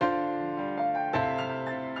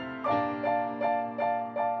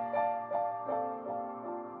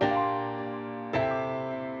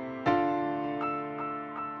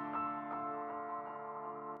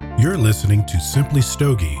You're listening to Simply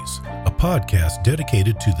Stogies, a podcast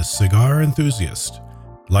dedicated to the cigar enthusiast.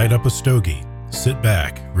 Light up a stogie, sit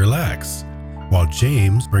back, relax, while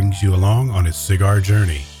James brings you along on his cigar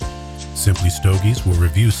journey. Simply Stogies will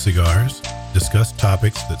review cigars, discuss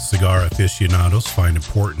topics that cigar aficionados find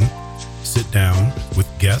important, sit down with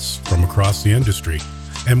guests from across the industry,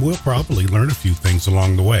 and we'll probably learn a few things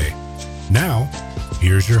along the way. Now,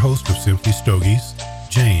 here's your host of Simply Stogies,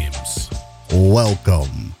 James.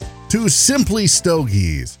 Welcome to Simply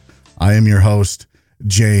Stogies. I am your host,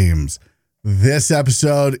 James. This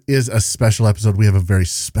episode is a special episode. We have a very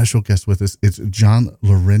special guest with us. It's John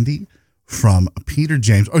Larendi from Peter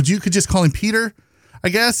James. Or you could just call him Peter, I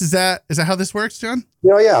guess. Is that how this works, John?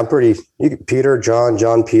 Yeah, I'm Peter,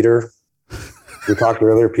 John Peter. We talked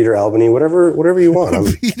earlier, Peter Albany, whatever you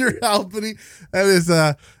want. Peter Albany.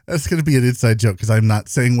 That's going to be an inside joke because I'm not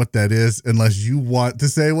saying what that is unless you want to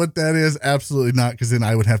say what that is. Absolutely not, because then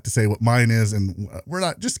I would have to say what mine is, and we're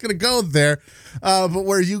not just going to go there. But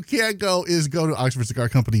where you can go is go to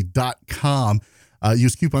OxfordCigarCompany.com.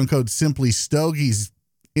 Use coupon code Simply Stogies.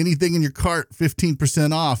 Anything in your cart,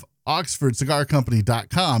 15% off.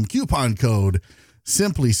 OxfordCigarCompany.com. Coupon code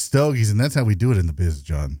Simply Stogies, and that's how we do it in the biz,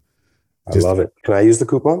 John. I love it. Can I use the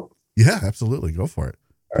coupon? Yeah, absolutely. Go for it.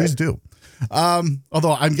 Please do.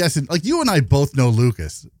 Although I'm guessing, like, you and I both know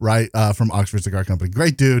Lucas, right? From Oxford Cigar Company.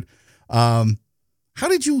 Great dude. How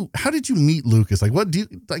did you meet Lucas? Like, what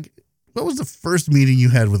was the first meeting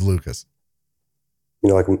you had with Lucas?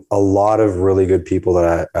 Like a lot of really good people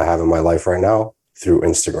that I have in my life right now through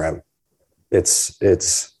Instagram. It's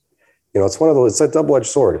one of those, it's a double-edged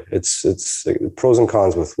sword. It's pros and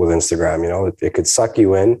cons with Instagram. It could suck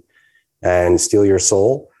you in and steal your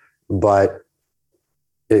soul, but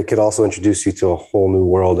it could also introduce you to a whole new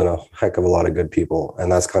world and a heck of a lot of good people.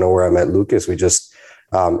 And that's kind of where I met Lucas. We just,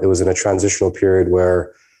 it was in a transitional period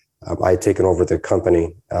where I had taken over the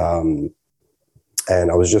company. And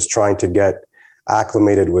I was just trying to get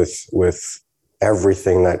acclimated with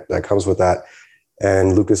everything that comes with that.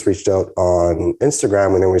 And Lucas reached out on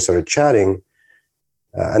Instagram, and then we started chatting.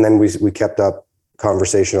 And then we kept up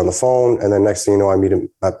conversation on the phone. And then next thing you know, I meet him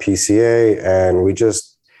at PCA, and we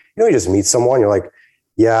just, you just meet someone. You're like,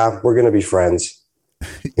 yeah, we're going to be friends.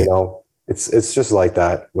 It's just like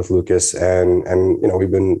that with Lucas. And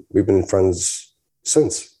we've been friends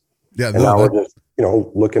since. Yeah. And now we're just,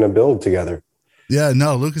 looking to build together. Yeah,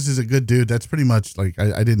 no, Lucas is a good dude. That's pretty much like,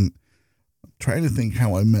 I'm trying to think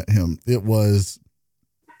how I met him.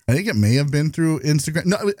 I think it may have been through Instagram.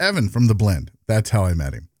 No, Evan from The Blend. That's how I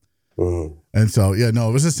met him. Mm-hmm. And so, yeah, no,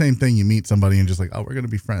 it was the same thing. You meet somebody and just like, oh, we're going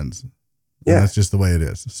to be friends. Yeah. And that's just the way it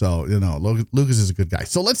is. So, Lucas is a good guy.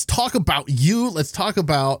 So let's talk about you. Let's talk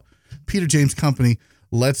about Peter James Company.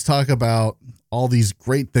 Let's talk about all these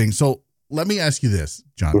great things. So let me ask you this,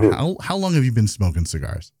 John. Mm-hmm. How long have you been smoking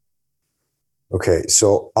cigars? Okay,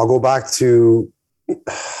 so I'll go back to,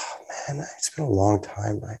 it's been a long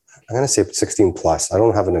time. I'm going to say 16 plus. I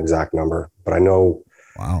don't have an exact number, but I know.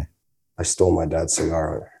 Wow. I stole my dad's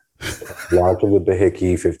cigar. Launch of the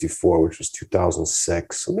Behike 54, which was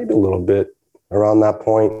 2006. So maybe a little bit around that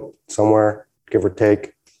point, somewhere, give or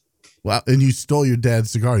take. Wow. And you stole your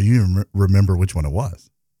dad's cigar. You remember which one it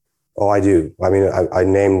was? Oh, I do. I mean, I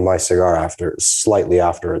named my cigar slightly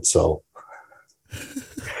after it. So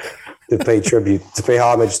to pay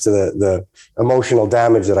homage to the emotional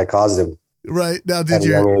damage that I caused him. Right. Now,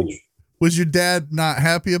 was your dad not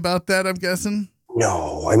happy about that, I'm guessing?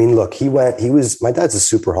 No, I mean, look, my dad's a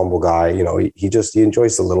super humble guy. He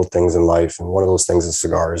enjoys the little things in life. And one of those things is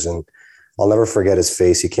cigars. And I'll never forget his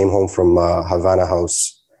face. He came home from Havana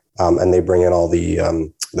House, and they bring in all the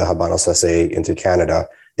Habanos SA into Canada.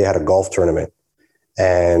 They had a golf tournament,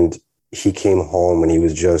 and he came home and he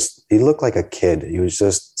looked like a kid. He was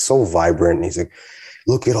just so vibrant. And he's like,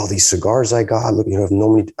 look at all these cigars I got. Look,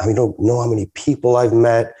 don't know how many people I've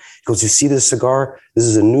met. He goes, you see this cigar? This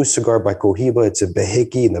is a new cigar by Cohiba. It's a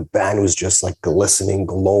Behike, and the band was just like glistening,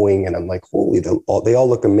 glowing. And I'm like, holy, they all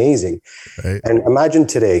look amazing. Right. And imagine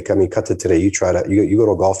today, cut to today, you go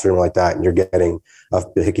to a golf tournament like that, and you're getting a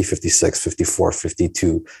Behike 56, 54,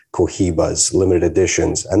 52 Cohibas, limited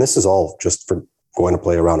editions. And this is all just for going to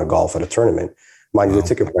play a round of golf at a tournament. Mind you, the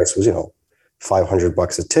ticket price was,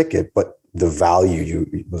 $500 a ticket, but the value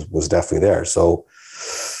was definitely there. So,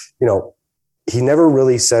 he never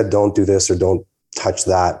really said, don't do this or don't touch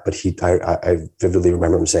that. But I vividly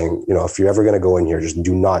remember him saying, if you're ever going to go in here, just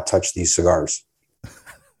do not touch these cigars.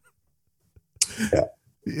 Yeah.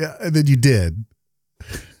 Yeah. And then you did.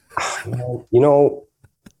 I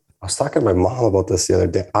was talking to my mom about this the other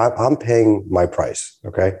day. I'm paying my price.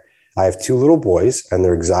 Okay. I have two little boys and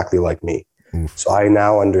they're exactly like me. Oof. So I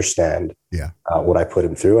now understand Yeah. what I put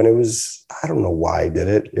him through. And it was, I don't know why I did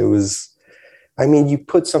it. It was, I mean, you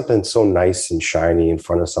put something so nice and shiny in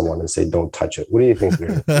front of someone and say, don't touch it. What do you think they're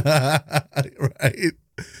going to do? Right.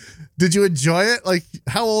 Did you enjoy it? Like,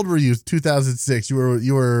 how old were you? 2006. You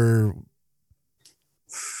were.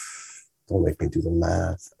 Don't make me do the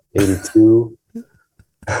math. 82.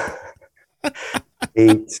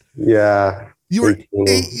 8. Yeah. You were 18.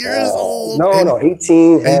 8 years old. No,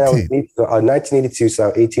 18. 18. And I was 1982.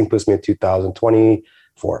 So 18 puts me at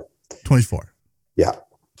 2024. 24. Yeah.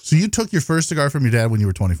 So you took your first cigar from your dad when you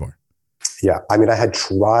were 24. Yeah. I mean, I had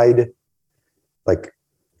tried like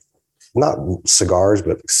not cigars,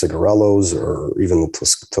 but cigarellos or even the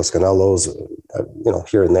Toscanellos,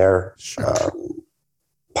 here and there. Sure.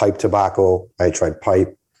 Pipe tobacco. I tried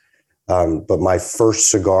pipe. But my first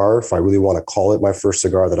cigar, if I really want to call it my first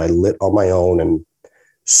cigar that I lit on my own and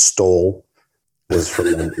stole, was a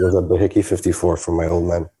Behike 54 from my old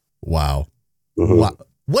man. Wow. Mm-hmm. Wow.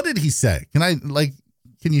 What did he say?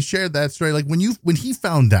 Can you share that story? Like when he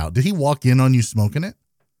found out, did he walk in on you smoking it?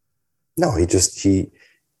 No, it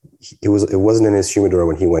wasn't in his humidor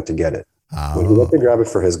when he went to get it. Oh. When he went to grab it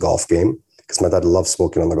for his golf game, because my dad loved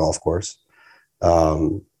smoking on the golf course,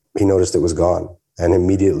 he noticed it was gone. And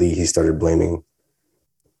immediately he started blaming,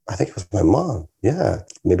 I think it was my mom. Yeah.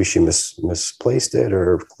 Maybe she misplaced it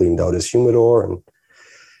or cleaned out his humidor.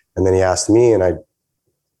 And then he asked me, and I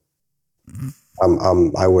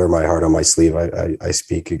wear my heart on my sleeve. I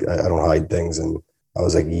speak, I don't hide things. And I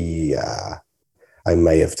was like, yeah, I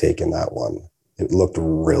may have taken that one. It looked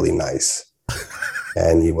really nice.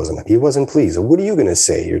 And he wasn't pleased. What are you going to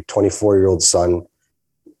say? Your 24-year-old son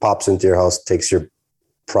pops into your house, takes your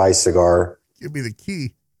prize cigar. Give me the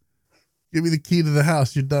key. Give me the key to the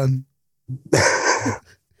house. You're done.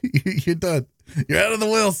 You're done. You're out of the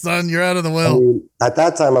will, son. You're out of the will. I mean, at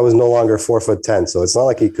that time, I was no longer 4'10", so it's not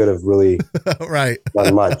like he could have really right.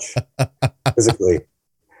 done much physically.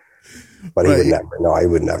 But he would never. No, I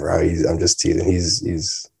would never. I'm just teasing.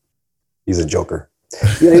 He's a joker.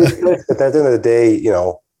 Yeah, he was good. But at the end of the day,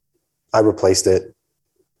 I replaced it.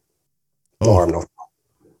 No harm, no foul.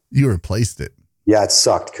 You replaced it. Yeah, it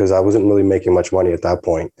sucked because I wasn't really making much money at that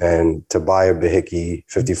point. And to buy a Behike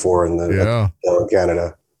 54 in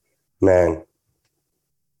Canada, man,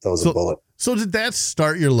 that was a bullet. So did that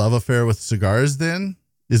start your love affair with cigars then?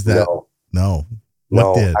 Is that no?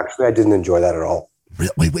 What did? Actually, I didn't enjoy that at all.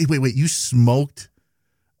 Wait. You smoked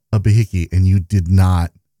a Behike and you did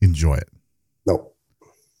not enjoy it? No.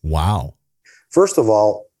 Wow. First of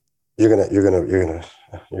all, you're gonna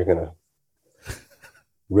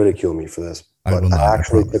ridicule me for this. But I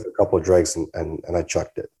actually took a couple of drinks and I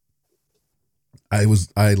chucked it. I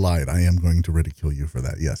lied. I am going to ridicule you for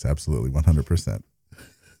that. Yes, absolutely. 100%.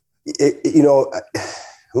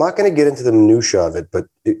 I'm not going to get into the minutia of it, but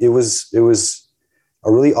it was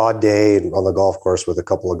a really odd day on the golf course with a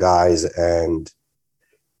couple of guys, and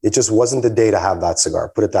it just wasn't the day to have that cigar.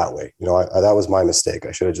 Put it that way. That was my mistake.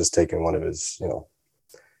 I should have just taken one of his,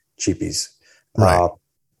 cheapies. Right.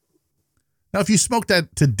 Now, if you smoked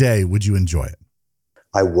that today, would you enjoy it?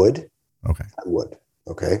 I would. Okay. I would.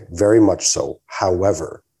 Okay. Very much so.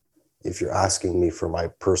 However, if you're asking me for my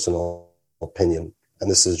personal opinion,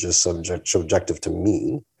 and this is just subjective to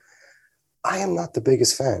me, I am not the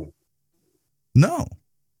biggest fan. No,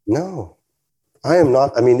 I am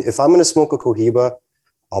not. I mean, if I'm going to smoke a Cohiba,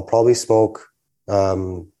 I'll probably smoke a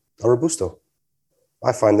Robusto.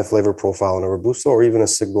 I find the flavor profile in a Robusto or even a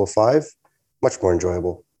Siglo 5 much more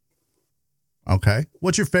enjoyable. Okay.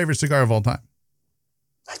 What's your favorite cigar of all time?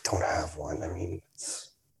 I don't have one. I mean,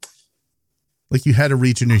 like you had to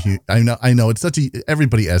reach in your. I know. It's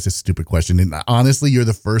everybody asks a stupid question. And honestly, you're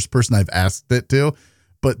the first person I've asked it to,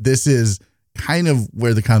 but this is kind of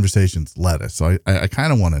where the conversation's led us. So I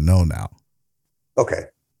kind of want to know now. Okay.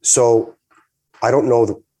 So I don't know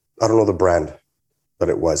the brand that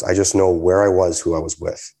it was. I just know where I was, who I was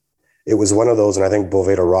with. It was one of those, and I think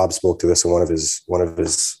Boveda Rob spoke to this in one of his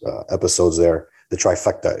episodes there, the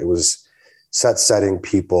trifecta. It was setting,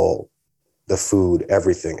 people, the food,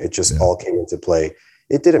 everything. It just all came into play.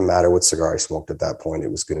 It didn't matter what cigar I smoked at that point. It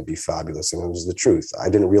was going to be fabulous, and it was the truth. I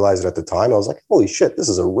didn't realize it at the time. I was like, holy shit, this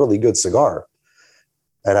is a really good cigar.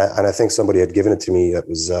 And I think somebody had given it to me that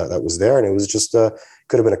was there, and it was just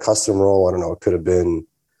could have been a custom roll. I don't know. It could have been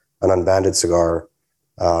an unbanded cigar.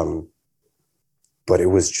 But it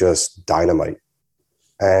was just dynamite.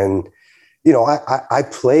 And, I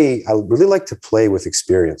really like to play with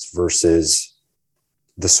experience versus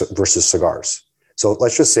cigars. So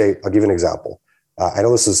let's just say, I'll give you an example. I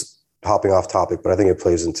know this is hopping off topic, but I think it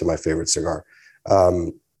plays into my favorite cigar.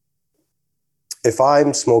 if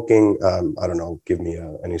I'm smoking, I don't know, give me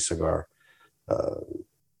any cigar. Michael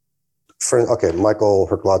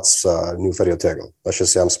Herklotz's new Ferio Tego. Let's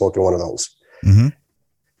just say I'm smoking one of those. Mm-hmm.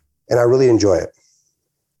 And I really enjoy it.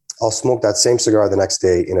 I'll smoke that same cigar the next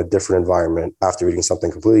day in a different environment after eating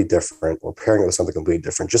something completely different or pairing it with something completely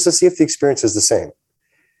different, just to see if the experience is the same.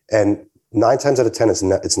 And 9 times out of 10,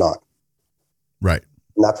 it's not. Right.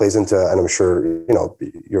 And that plays into, and I'm sure,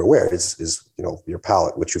 you're aware, is your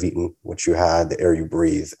palate, what you've eaten, what you had, the air you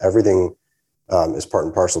breathe, everything is part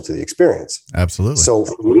and parcel to the experience. Absolutely. So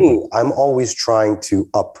for me, I'm always trying to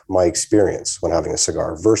up my experience when having a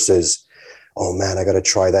cigar versus, oh man, I got to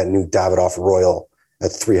try that new Davidoff Royal at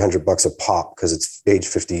 $300 a pop because it's aged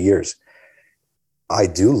 50 years. I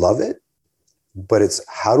do love it, but it's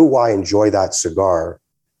how do I enjoy that cigar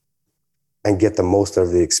and get the most out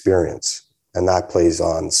of the experience? And that plays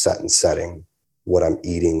on set and setting, what I'm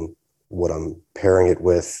eating, what I'm pairing it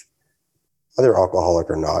with, whether alcoholic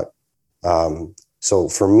or not. So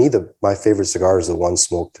for me, my favorite cigar is the one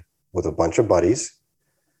smoked with a bunch of buddies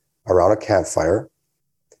around a campfire,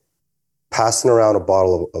 passing around a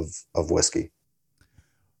bottle of whiskey.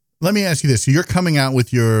 Let me ask you this. So you're coming out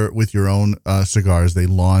with your own cigars. They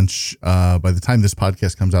launch, by the time this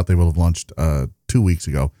podcast comes out, they will have launched 2 weeks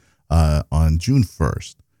ago on June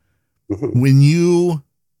 1st. Mm-hmm. When you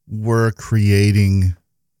were creating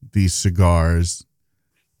these cigars,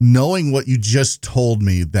 knowing what you just told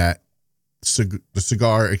me, that the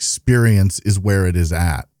cigar experience is where it is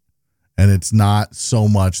at, and it's not so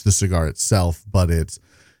much the cigar itself, but it's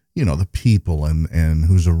the people and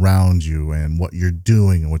who's around you and what you're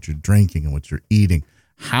doing and what you're drinking and what you're eating.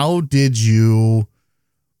 How did you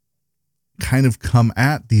kind of come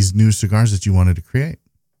at these new cigars that you wanted to create?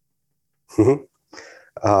 Mm-hmm.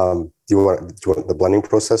 Do you want the blending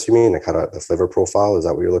process, you mean, the kind of the flavor profile? Is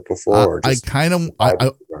that what you're looking for? Or just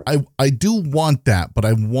I do want that, but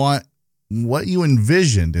I want what you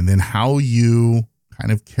envisioned and then how you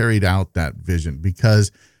kind of carried out that vision,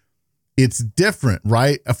 because it's different,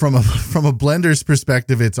 right? From a blender's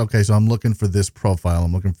perspective, it's okay. So I'm looking for this profile.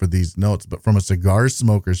 I'm looking for these notes. But from a cigar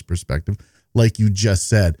smoker's perspective, like you just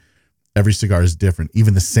said, every cigar is different.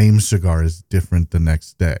 Even the same cigar is different the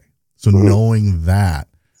next day. So knowing that,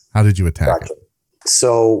 how did you attack it?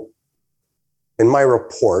 So in my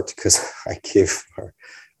report, because I gave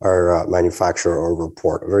our manufacturer a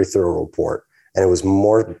report, a very thorough report, and it was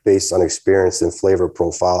more based on experience than flavor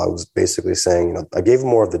profile. I was basically saying, I gave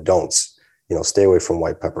more of the don'ts, stay away from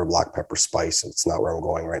white pepper, black pepper, spice. It's not where I'm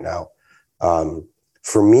going right now.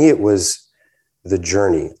 For me, it was the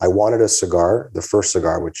journey. I wanted a cigar, the first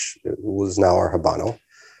cigar, which was now our Habano,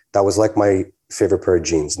 that was like my favorite pair of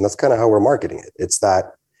jeans. And that's kind of how we're marketing it. It's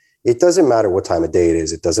that it doesn't matter what time of day it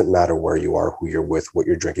is. It doesn't matter where you are, who you're with, what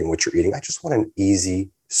you're drinking, what you're eating. I just want an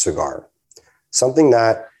easy cigar, something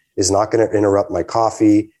that is not going to interrupt my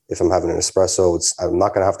coffee. If I'm having an espresso, I'm not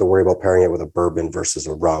going to have to worry about pairing it with a bourbon versus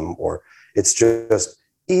a rum, or it's just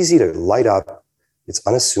easy to light up. It's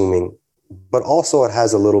unassuming, but also it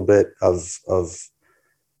has a little bit of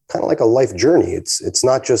kind of like a life journey. It's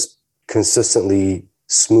not just consistently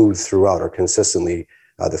smooth throughout or consistently,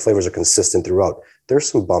 the flavors are consistent throughout.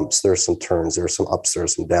 There's some bumps, there's some turns, there's some ups,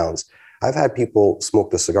 there's some downs. I've had people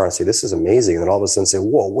smoke the cigar and say, this is amazing. And then all of a sudden say,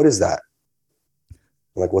 whoa, what is that?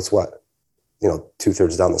 I'm like, what's what?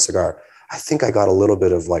 2/3 down the cigar. I think I got a little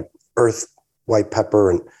bit of like earth white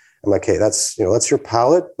pepper. And I'm like, hey, that's your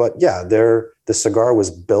palate. But yeah, the cigar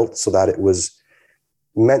was built so that it was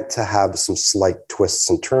meant to have some slight twists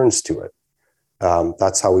and turns to it.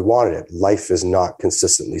 That's how we wanted it. Life is not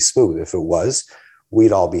consistently smooth. If it was,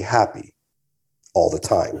 we'd all be happy all the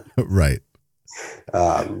time. Right.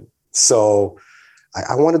 So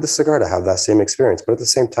I wanted the cigar to have that same experience, but at the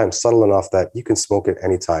same time, subtle enough that you can smoke it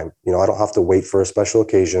anytime. I don't have to wait for a special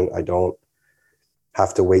occasion. I don't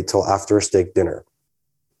have to wait till after a steak dinner.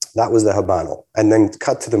 That was the Habano. And then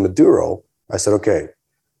cut to the Maduro. I said, okay,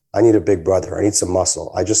 I need a big brother. I need some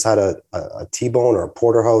muscle. I just had a T-bone or a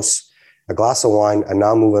porterhouse, a glass of wine, and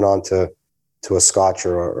now I'm moving on to a scotch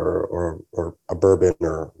or a bourbon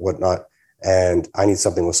or whatnot. And I need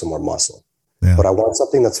something with some more muscle. Yeah. But I want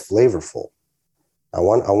something that's flavorful. I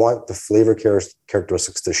want the flavor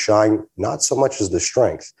characteristics to shine, not so much as the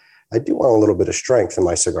strength. I do want a little bit of strength in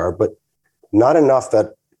my cigar, but not enough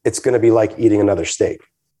that it's going to be like eating another steak,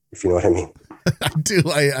 if you know what I mean. I do.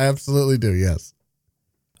 I absolutely do. Yes.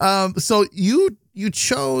 So you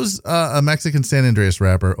chose a Mexican San Andreas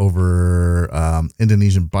wrapper over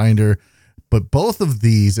Indonesian binder, but both of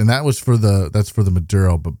these, and that's for the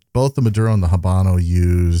Maduro, but both the Maduro and the Habano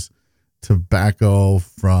use tobacco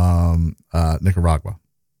from Nicaragua.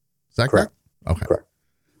 Is that correct? Okay. Correct.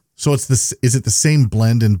 So is it the same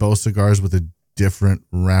blend in both cigars with a different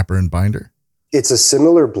wrapper and binder? It's a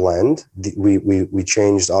similar blend. We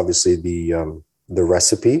changed obviously the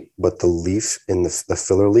recipe, but the leaf in the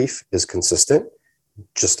filler leaf is consistent.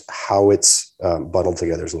 Just how it's bundled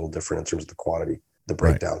together is a little different in terms of the quantity, the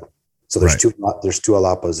breakdown. Right. So there's two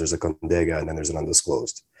alapas, there's a condega, and then there's an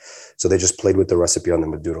undisclosed. So they just played with the recipe on the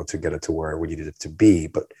Maduro to get it to where we needed it to be.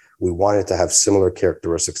 But we wanted to have similar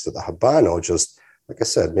characteristics to the Habano. Just like I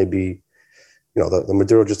said, maybe, the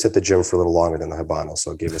Maduro just hit the gym for a little longer than the Habano.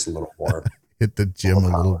 So it gave us a little more. Hit the gym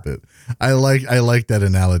a little bit. I like that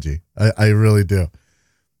analogy. I really do.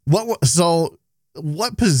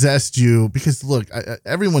 What possessed you? Because look,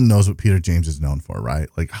 everyone knows what Peter James is known for, right?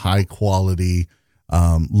 Like high quality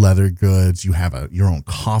leather goods. You have your own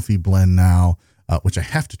coffee blend now, which I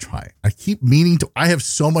have to try. I keep meaning to. I have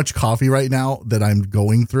so much coffee right now that I'm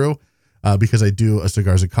going through because I do a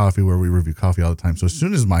Cigars and Coffee where we review coffee all the time. So as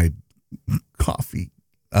soon as my coffee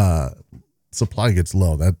supply gets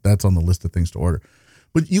low, that's on the list of things to order.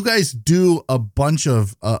 But you guys do a bunch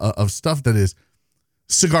of stuff that is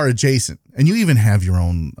cigar adjacent, and you even have your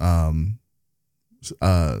own I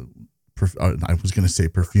was going to say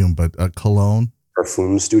perfume, but cologne.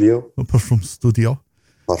 Parfum studio. Parfum studio.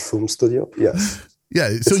 Parfum studio. Yes.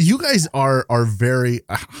 Yeah. So you guys are very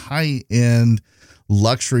high end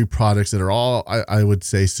luxury products that are all, I would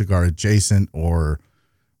say, cigar adjacent or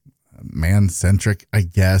man centric, I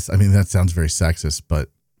guess. I mean, that sounds very sexist, but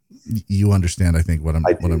you understand, I think, what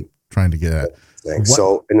I'm trying to get at.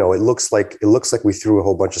 So, it looks like we threw a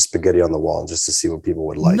whole bunch of spaghetti on the wall just to see what people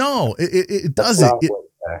would like. No, it doesn't.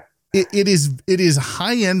 It is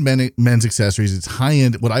high end men's accessories. It's high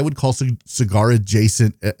end, what I would call cigar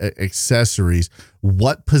adjacent accessories.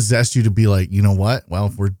 What possessed you to be like, you know what? Well,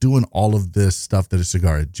 if we're doing all of this stuff that is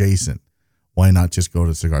cigar adjacent, why not just go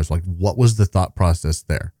to cigars? Like, what was the thought process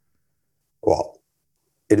there? Well,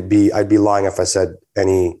 I'd be lying if I said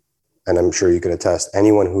and I'm sure you can attest,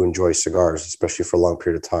 anyone who enjoys cigars, especially for a long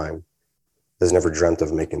period of time, has never dreamt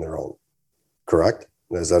of making their own. Correct?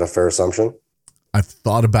 Is that a fair assumption? I've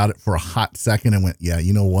thought about it for a hot second and went, yeah,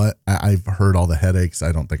 you know what? I've heard all the headaches.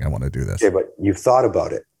 I don't think I want to do this. Okay, but you've thought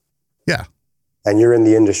about it. Yeah. And you're in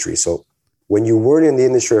the industry. So when you weren't in the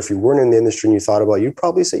industry, or if you weren't in the industry and you thought about it, you'd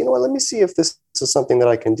probably say, you know what, let me see if this is something that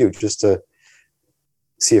I can do just to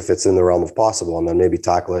see if it's in the realm of possible, and then maybe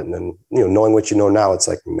tackle it. And then, knowing what you know now, it's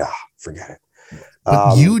like, nah, forget it.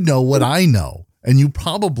 But you know what I know, and you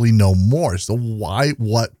probably know more. So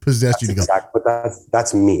what possessed you to go? But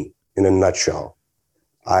that's me in a nutshell.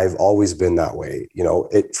 I've always been that way.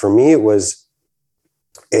 For me, it was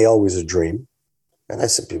always a dream. And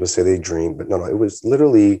people say they dream, but no, it was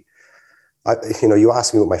literally, you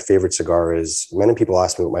asked me what my favorite cigar is. Many people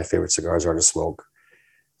ask me what my favorite cigars are to smoke.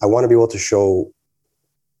 I want to be able to show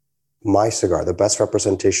my cigar, the best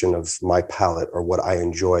representation of my palate, or what I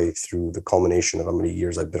enjoy through the culmination of how many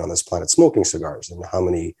years I've been on this planet smoking cigars and how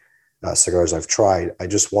many cigars I've tried. I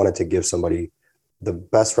just wanted to give somebody the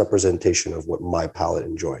best representation of what my palate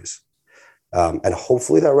enjoys. And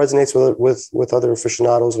hopefully that resonates with other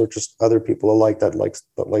aficionados or just other people alike that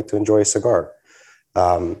like to enjoy a cigar.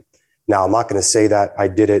 Now, I'm not going to say that I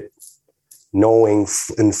did it knowing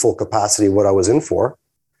in full capacity what I was in for,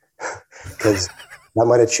 because that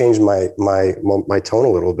might have changed my tone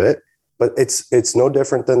a little bit. But it's no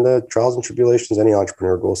different than the trials and tribulations any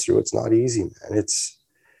entrepreneur goes through. It's not easy, man.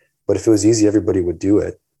 But if it was easy, everybody would do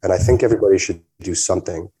it. And I think everybody should do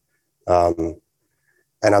something. And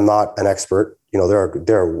I'm not an expert. And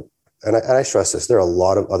I stress this, there are a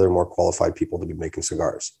lot of other more qualified people to be making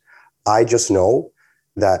cigars. I just know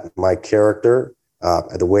that my character,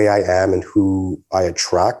 the way I am and who I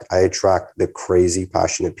attract the crazy,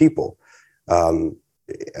 passionate people.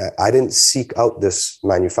 I didn't seek out this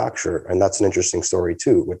manufacturer, and that's an interesting story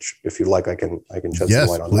too, which if you like, I can shed some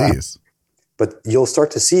light on that. But you'll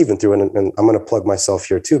start to see even through, and I'm going to plug myself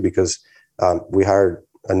here too, because we hired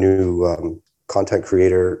a new content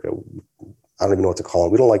creator. I don't even know what to call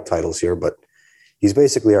him. We don't like titles here, but he's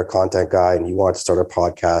basically our content guy, and he wanted to start a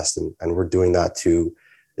podcast, and we're doing that too.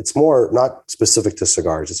 It's more not specific to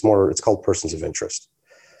cigars. It's called Persons of Interest.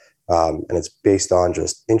 And it's based on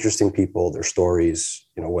just interesting people, their stories,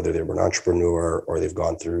 whether they were an entrepreneur or they've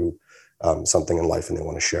gone through something in life and they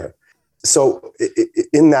want to share. So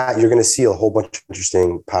in that, you're going to see a whole bunch of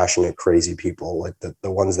interesting, passionate, crazy people, like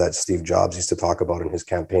the ones that Steve Jobs used to talk about in his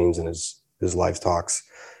campaigns and his live talks,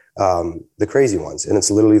 the crazy ones. And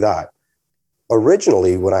it's literally that.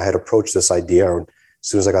 Originally, when I had approached this idea, or as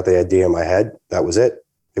soon as I got the idea in my head, that was it.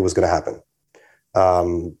 It was going to happen.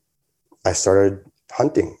 I started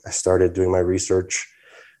hunting. I started doing my research.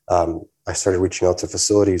 I I started reaching out to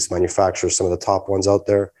facilities, manufacturers, some of the top ones out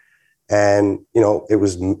there. And, it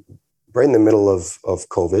was right in the middle of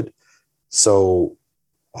COVID. So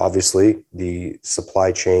obviously the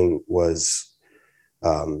supply chain was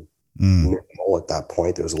minimal at that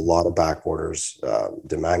point. There was a lot of back orders.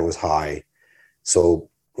 Demand was high. So,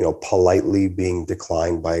 politely being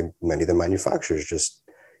declined by many of the manufacturers, just,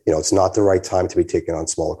 it's not the right time to be taking on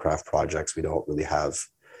smaller craft projects. We don't really have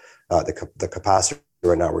the capacity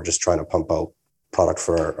right now. We're just trying to pump out product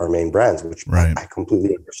for our main brands, which Right. I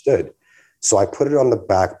completely understood. So I put it on the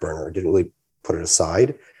back burner. I didn't really put it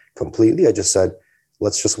aside completely. I just said,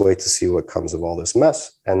 let's just wait to see what comes of all this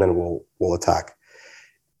mess, and then we'll attack.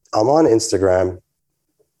 I'm on Instagram,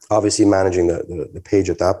 obviously managing the page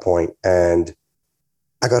at that point, and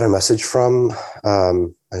I got a message from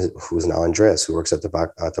who's now Andreas, who works at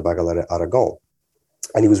Tabacalera Aragon,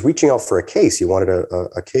 and he was reaching out for a case. He wanted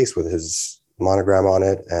a case with his monogram on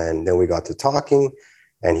it, and then we got to talking,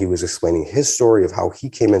 and he was explaining his story of how he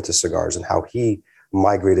came into cigars and how he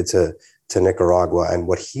migrated to Nicaragua and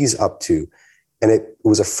what he's up to. And it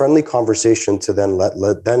was a friendly conversation to then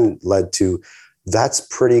led to, that's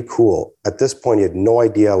pretty cool. At this point, he had no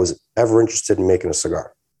idea I was ever interested in making a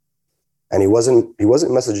cigar. And he wasn't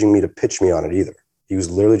messaging me to pitch me on it either. He was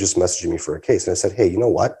literally just messaging me for a case. And I said, hey, you know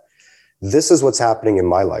what? This is what's happening in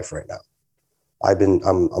my life right now.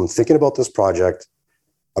 I'm thinking about this project.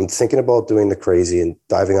 I'm thinking about doing the crazy and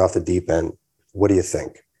diving off the deep end. What do you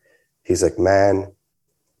think? He's like, man,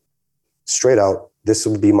 straight out, this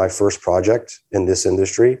would be my first project in this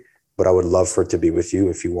industry, but I would love for it to be with you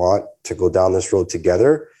if you want to go down this road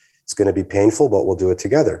together. It's going to be painful, but we'll do it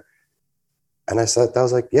together. And I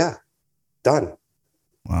was like, yeah, done.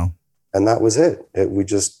 Wow. And that was it. We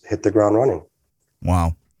just hit the ground running.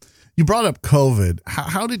 Wow. You brought up COVID.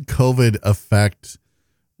 How did COVID affect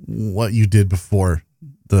what you did before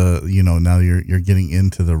now you're getting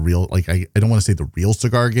into the real, like, I don't want to say the real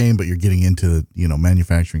cigar game, but you're getting into,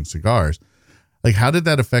 manufacturing cigars. Like, how did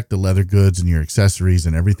that affect the leather goods and your accessories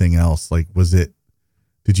and everything else? Like,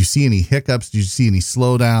 did you see any hiccups? Did you see any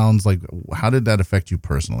slowdowns? Like, how did that affect you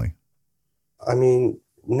personally? I mean,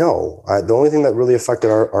 no, the only thing that really affected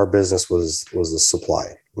our business was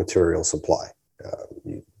the material supply,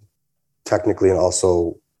 technically, and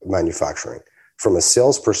also manufacturing. From a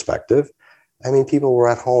sales perspective, I mean, people were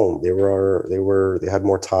at home. They had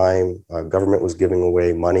more time. Government was giving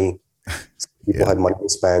away money. People had money to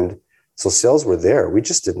spend. So sales were there. We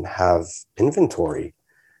just didn't have inventory.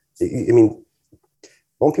 I mean, I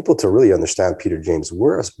want people to really understand, Peter James,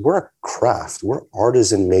 we're a craft. We're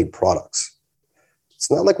artisan made products.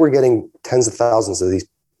 It's not like we're getting tens of thousands of these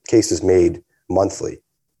cases made monthly.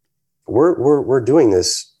 We're doing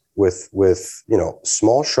this with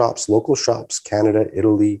small shops, local shops, Canada,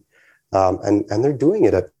 Italy, and they're doing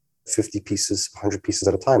it at 50 pieces, 100 pieces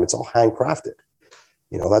at a time. It's all handcrafted.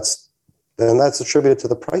 That's attributed to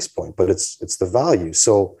the price point, but it's the value.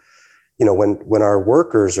 So, when our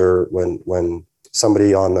workers when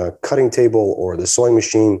somebody on the cutting table or the sewing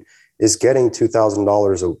machine is getting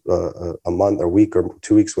 $2,000 a month or week or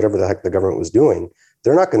 2 weeks, whatever the heck the government was doing,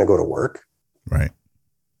 they're not going to go to work. Right.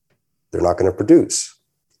 They're not going to produce.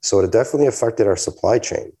 So it definitely affected our supply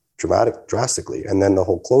chain drastically. And then the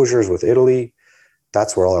whole closures with Italy,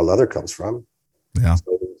 that's where all our leather comes from. Yeah.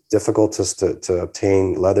 So it's difficult to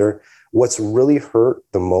obtain leather. What's really hurt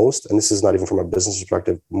the most, and this is not even from a business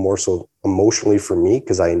perspective, more so emotionally for me,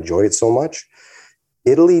 because I enjoy it so much.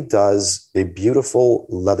 Italy does a beautiful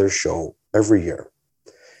leather show every year.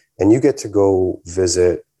 And you get to go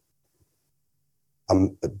visit.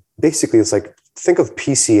 Basically, it's like, think of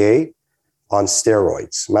PCA on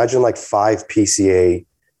steroids. Imagine like 5 PCA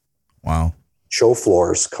wow show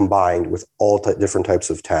floors combined with all different types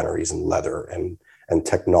of tanneries and leather and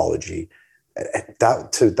technology.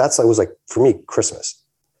 That was like, for me, Christmas.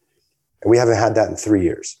 And we haven't had that in 3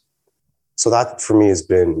 years. So that for me has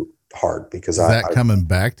been hard because is that coming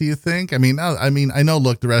back, do you think? I mean, I know,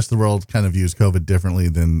 look, the rest of the world kind of views COVID differently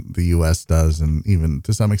than the US does, and even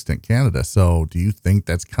to some extent Canada. So do you think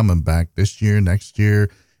that's coming back this year, next year,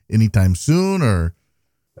 anytime soon, or?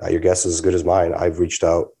 Your guess is as good as mine. I've reached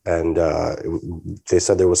out, and they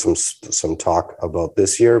said there was some talk about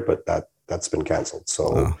this year, but that's been canceled.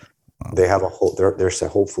 So they have they're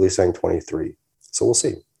hopefully saying 23. So we'll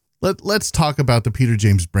see. Let's talk about the Peter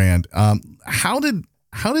James brand. How did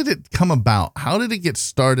it come about? How did it get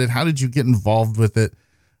started? How did you get involved with it?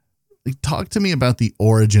 Talk to me about the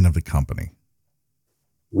origin of the company.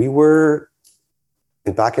 We were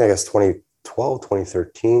back in, I guess, 2012,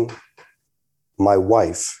 2013. My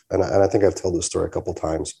wife, and I think I've told this story a couple of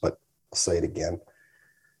times, but I'll say it again.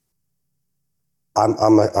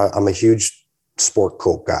 I'm a huge sport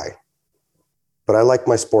coat guy, but I like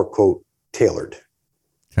my sport coat tailored,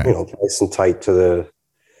 Okay. nice and tight to the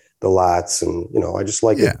lats. And, I just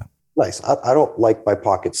like it nice. I don't like my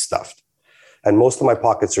pockets stuffed. And most of my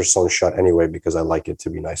pockets are sewn shut anyway, because I like it to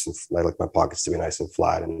be nice. And I like my pockets to be nice and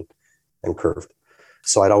flat and curved.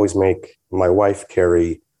 So I'd always make my wife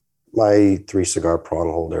carry my 3 cigar prong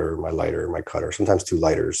holder, my lighter, my cutter, sometimes 2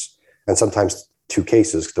 lighters, and sometimes 2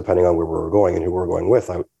 cases, depending on where we were going and who we were going with.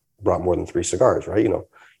 I brought more than 3 cigars, right? You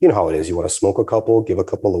know how it is. You want to smoke a couple, give a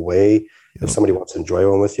couple away. Yep. If somebody wants to enjoy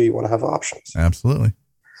one with you, you want to have options. Absolutely.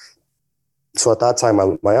 So at that time,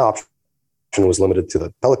 my option was limited to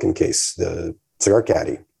the Pelican case, the cigar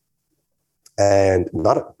caddy. And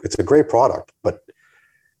it's a great product, but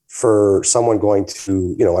for someone going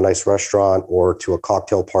to, a nice restaurant or to a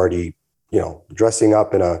cocktail party, dressing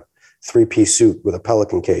up in a 3-piece suit with a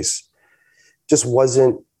Pelican case just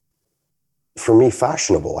wasn't, for me,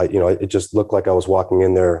 fashionable. It just looked like I was walking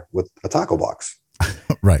in there with a tackle box.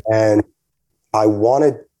 Right. And I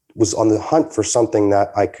was on the hunt for something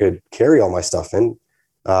that I could carry all my stuff in,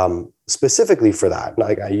 specifically for that.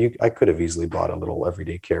 I could have easily bought a little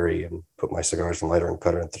everyday carry and put my cigars and lighter and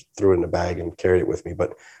cutter and threw it in a bag and carried it with me.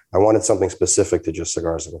 But I wanted something specific to just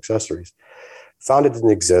cigars and accessories. Found it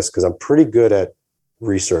didn't exist because I'm pretty good at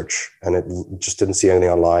research, and it just didn't see anything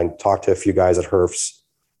online. Talked to a few guys at Herf's.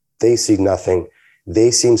 They see nothing.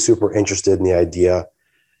 They seem super interested in the idea.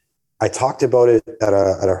 I talked about it at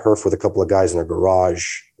a Herf with a couple of guys in a garage.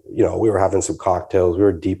 We were having some cocktails. We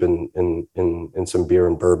were deep in some beer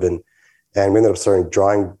and bourbon, and we ended up starting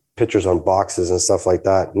drawing pictures on boxes and stuff like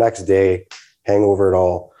that. Next day, hangover and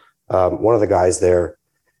all, one of the guys there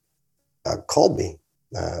called me,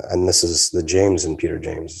 and this is the James and Peter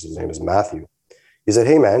James. His name is Matthew. He said,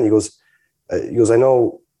 "Hey man," he goes, "I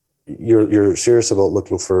know you're serious about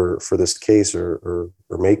looking for this case or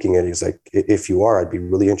making it." He's like, "If you are, I'd be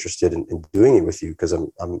really interested in doing it with you, because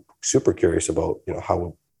I'm super curious about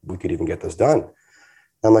how we could even get this done." And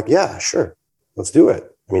I'm like, "Yeah, sure, let's do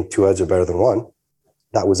it." I mean, 2 heads are better than one.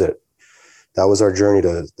 That was it. That was our journey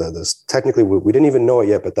to this. Technically, we didn't even know it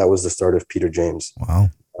yet, but that was the start of Peter James. Wow.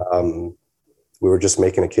 We were just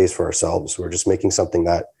making a case for ourselves. We were just making something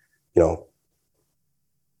that,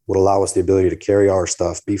 would allow us the ability to carry our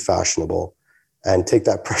stuff, be fashionable, and take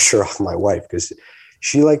that pressure off my wife, because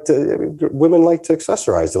women like to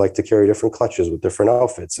accessorize. They like to carry different clutches with different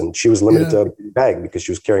outfits. And she was limited to a bag because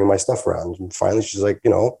she was carrying my stuff around. And finally she's like,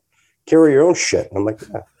 carry your own shit. And I'm like,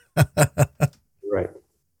 yeah, right.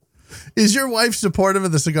 Is your wife supportive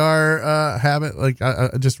of the cigar habit? Like,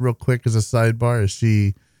 just real quick as a sidebar, is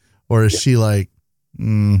she like, I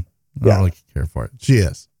don't really care for it? She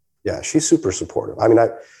is. Yeah, she's super supportive. I mean,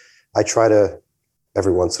 I try to,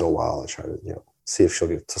 every once in a while, I try to, see if she'll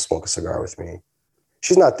get to smoke a cigar with me.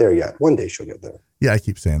 She's not there yet. One day she'll get there. Yeah, I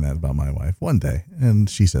keep saying that about my wife. One day. And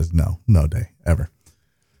she says, no day, ever.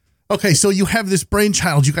 Okay, so you have this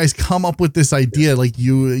brainchild. You guys come up with this idea. Like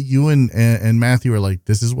you and Matthew are like,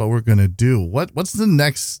 this is what we're going to do. What's the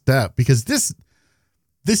next step? Because this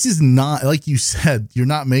is not, like you said, you're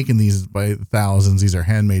not making these by thousands. These are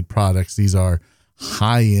handmade products. These are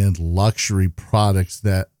high-end luxury products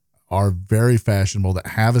that are very fashionable, that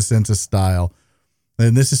have a sense of style.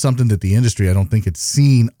 And this is something that the industry, I don't think it's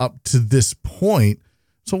seen up to this point.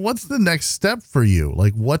 So what's the next step for you?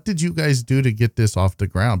 Like, what did you guys do to get this off the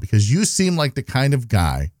ground? Because you seem like the kind of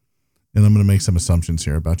guy, and I'm going to make some assumptions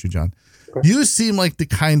here about you, John. Okay. You seem like the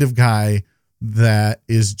kind of guy that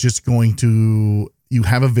is just going to, you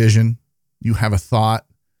have a vision, you have a thought,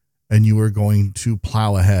 and you are going to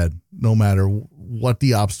plow ahead no matter what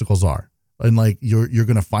the obstacles are. And like, you're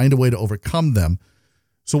going to find a way to overcome them.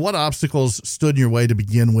 So what obstacles stood in your way to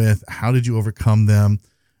begin with? How did you overcome them?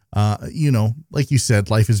 Like you said,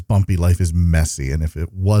 life is bumpy, life is messy. And if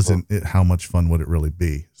it wasn't, how much fun would it really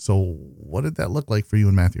be? So what did that look like for you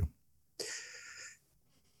and Matthew?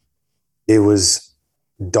 It was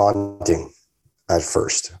daunting at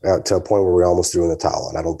first, to a point where we almost threw in the towel,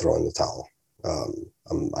 and I don't throw in the towel.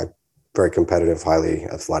 I'm very competitive, highly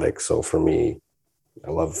athletic. So for me, I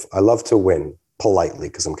love to win politely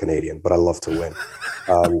because I'm Canadian, but I love to win.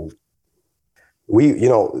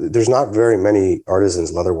 There's not very many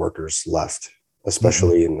artisans, leather workers left,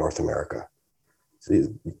 especially in North America.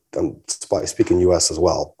 I'm speaking US as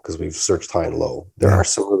well, because we've searched high and low. There are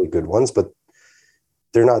some really good ones, but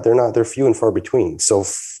they're few and far between. So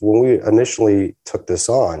when we initially took this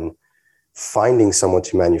on, finding someone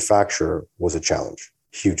to manufacture was a challenge,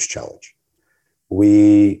 huge challenge.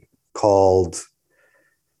 We called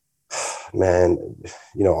Man,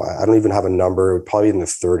 I don't even have a number, probably in the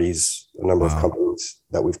 30s, a number of Wow. companies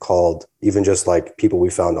that we've called, even just like people we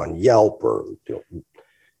found on Yelp, or,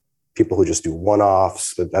 people who just do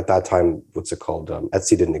one-offs. But at that time, what's it called?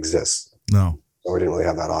 Etsy didn't exist. No. So we didn't really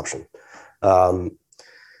have that option.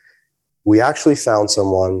 We actually found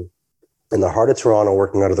someone in the heart of Toronto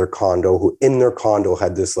working out of their condo, who in their condo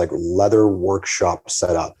had this like leather workshop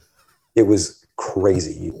set up. It was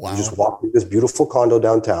crazy. Wow. You just walk through this beautiful condo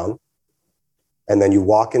downtown, and then you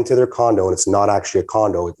walk into their condo, and it's not actually a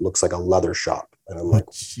condo. It looks like a leather shop. And I'm like,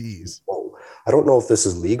 jeez. whoa. I don't know if this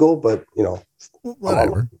is legal, but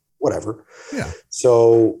whatever. Yeah.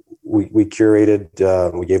 So we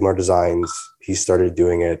curated, we gave him our designs. He started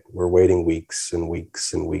doing it. We're waiting weeks and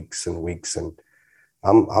weeks and weeks and weeks. And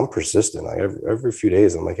I'm persistent. Every few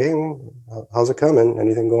days, I'm like, hey, how's it coming?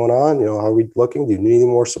 Anything going on? How are we looking? Do you need any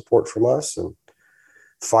more support from us? And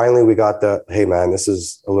finally we got the, hey man, this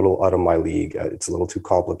is a little out of my league. It's a little too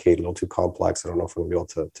complicated, a little too complex. I don't know if I'm gonna be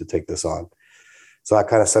able to take this on. So that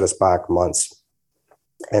kind of set us back months.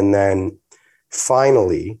 And then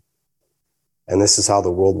finally, and this is how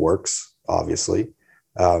the world works, obviously,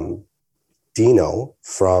 Dino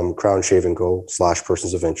from Crown Shave & Co. /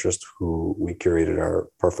 Persons of Interest, who we curated our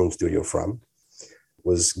Parfum studio from,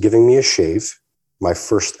 was giving me a shave, my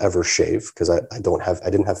first ever shave, because I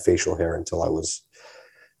didn't have facial hair until I was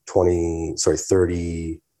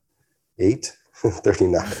 38,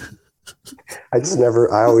 39. I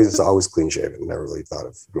always clean shaven, never really thought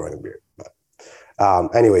of growing a beard. But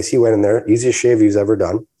anyways, he went in there, easiest shave he's ever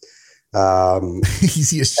done.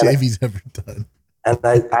 Easiest shave he's ever done. And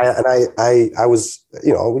I was,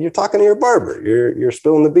 when you're talking to your barber, you're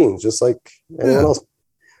spilling the beans just like anyone else.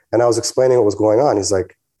 And I was explaining what was going on. He's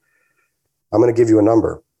like, I'm going to give you a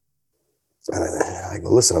number. And I go,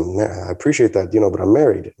 listen, I appreciate that, but I'm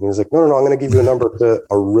married. And he was like, no, I'm going to give you a number to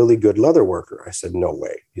a really good leather worker. I said, no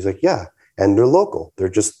way. He's like, yeah. And they're local. They're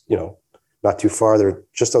just, not too far. They're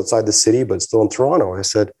just outside the city, but still in Toronto. I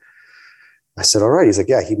said, all right. He's like,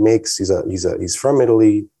 yeah, he's from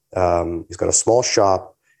Italy. He's got a small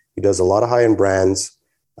shop. He does a lot of high-end brands.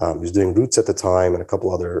 He was doing Roots at the time and a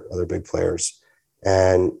couple other big players.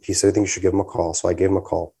 And he said, I think you should give him a call. So I gave him a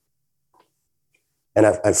call. And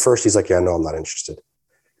at first he's like, yeah, no, I'm not interested.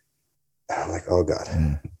 And I'm like, oh God,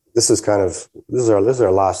 this is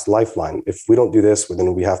our last lifeline. If we don't do this,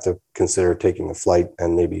 then we have to consider taking a flight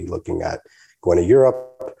and maybe looking at going to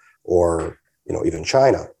Europe or, even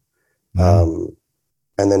China. And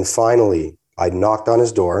then finally I knocked on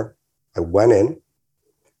his door. I went in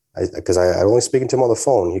because I only speaking to him on the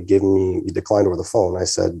phone. He declined over the phone. I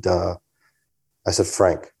said,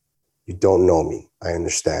 Frank, you don't know me. I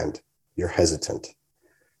understand. You're hesitant.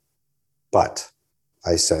 But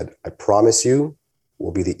I said, I promise you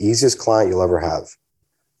we'll be the easiest client you'll ever have.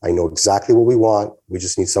 I know exactly what we want. We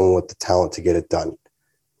just need someone with the talent to get it done.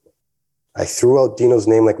 I threw out Dino's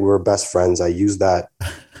name like we were best friends. I used that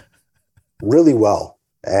really well.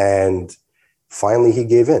 And finally he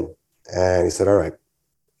gave in and he said, all right,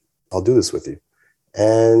 I'll do this with you.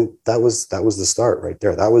 And that was the start right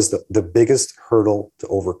there. That was the biggest hurdle to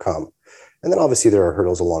overcome. And then obviously there are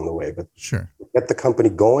hurdles along the way, but sure, get the company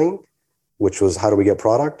going, which was how do we get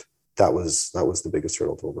product? That was the biggest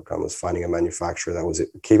hurdle to overcome, was finding a manufacturer that was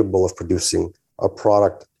capable of producing a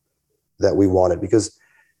product that we wanted. Because,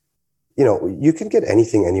 you can get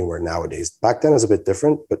anything anywhere nowadays. Back then it was a bit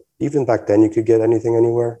different, but even back then you could get anything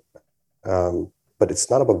anywhere. But it's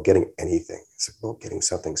not about getting anything. It's about getting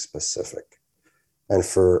something specific. And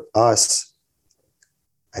for us,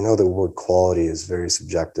 I know the word quality is very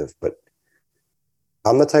subjective, but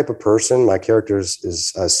I'm the type of person, my character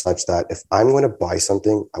is as such that if I'm going to buy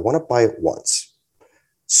something, I want to buy it once.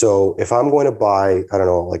 So if I'm going to buy, I don't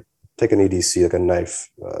know, like take an EDC, like a knife,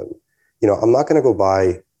 I'm not going to go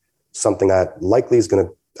buy something that likely is going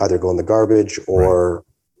to either go in the garbage or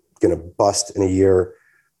going to bust in a year.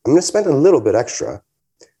 I'm going to spend a little bit extra.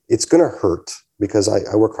 It's going to hurt because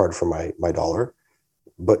I work hard for my dollar,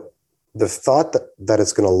 but the thought that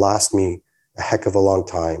it's going to last me a heck of a long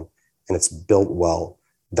time and it's built well,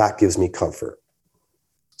 that gives me comfort.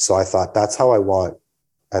 So I thought that's how I want,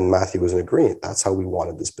 and Matthew was in agreement. That's how we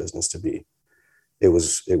wanted this business to be. It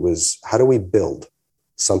was how do we build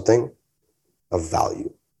something of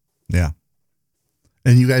value? Yeah.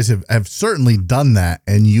 And you guys have certainly done that,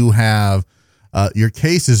 and you have your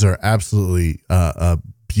cases are absolutely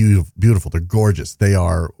beautiful. They're gorgeous. They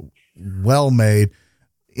are well made.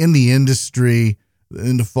 In the industry,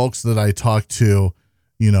 and the folks that I talk to,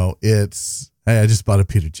 it's, hey, I just bought a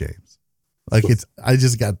Peter James. Like I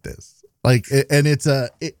just got this. Like, and it's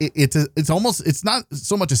almost, it's not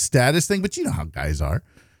so much a status thing, but you know how guys are.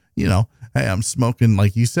 you know, hey, I'm smoking,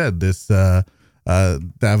 like you said, this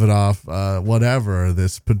Davidoff whatever,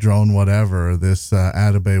 this Padron whatever, this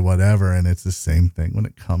Atabey whatever, and it's the same thing when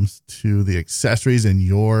it comes to the accessories. And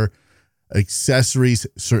your accessories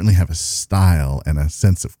certainly have a style and a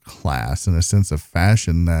sense of class and a sense of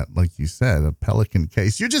fashion that, like you said, a Pelican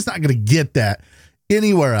case, you're just not going to get that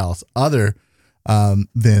anywhere else other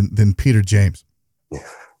than Peter James.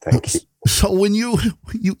 Thank you. So when you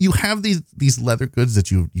have these leather goods that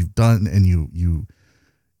you've done, and you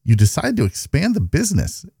decide to expand the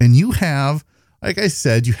business, and you have, like I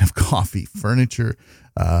said, you have coffee, furniture,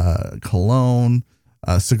 cologne,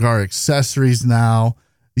 cigar accessories. Now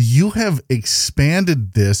you have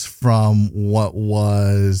expanded this from what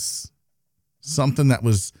was something that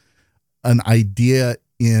was an idea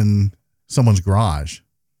in someone's garage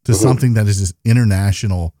to something that is this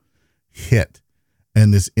international hit.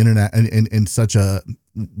 And this internet and such a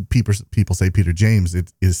people say Peter James,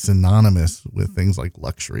 it is synonymous with things like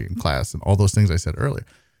luxury and class and all those things I said earlier.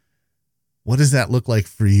 What does that look like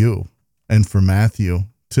for you and for Matthew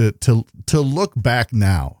to look back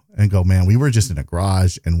now and go, man, we were just in a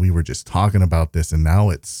garage and we were just talking about this, and now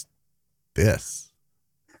it's this?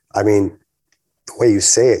 I mean, the way you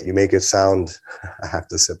say it, you make it sound, I have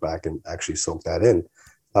to sit back and actually soak that in.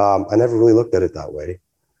 I never really looked at it that way,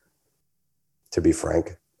 to be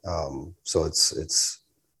frank. So it's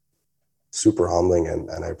super humbling, and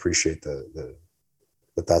I appreciate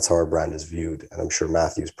that's how our brand is viewed. And I'm sure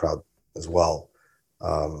Matthew's proud as well.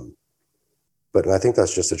 But I think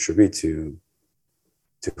that's just a tribute to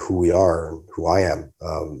who we are and who I am.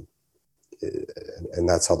 And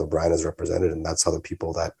that's how the brand is represented. And that's how the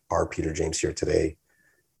people that are Peter James here today,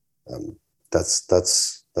 that's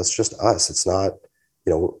just us. It's not,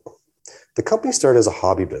 you know, the company started as a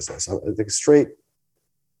hobby business. I think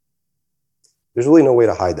there's really no way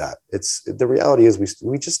to hide that. The reality is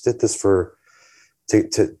we just did this to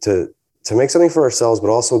make something for ourselves, but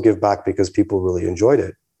also give back because people really enjoyed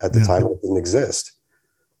it at the time. It didn't exist.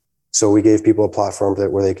 So we gave people a platform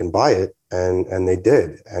where they can buy it, and they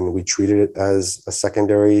did. And we treated it as a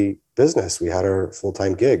secondary business. We had our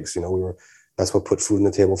full-time gigs. You know, that's what put food on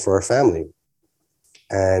the table for our family.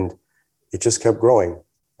 And it just kept growing.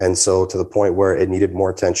 And so to the point where it needed more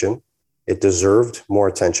attention, it deserved more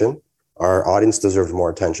attention. Our audience deserved more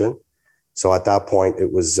attention. So at that point,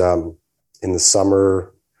 it was in the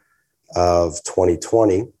summer of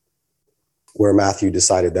 2020 where Matthew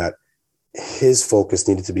decided that his focus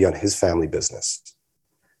needed to be on his family business.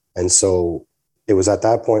 And so it was at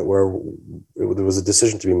that point where there was a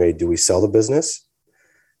decision to be made. Do we sell the business?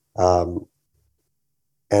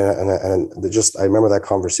 And I remember that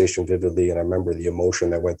conversation vividly, and I remember the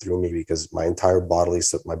emotion that went through me because my body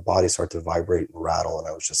started to vibrate and rattle, and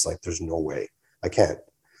I was just like, "There's no way I can't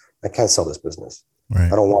sell this business. Right.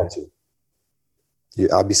 I don't want to.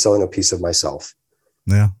 I'll be selling a piece of myself."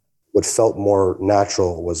 Yeah. What felt more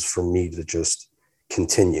natural was for me to just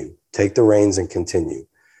continue, take the reins, and continue.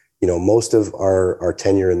 You know, most of our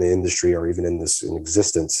tenure in the industry, or even in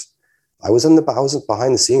existence, I was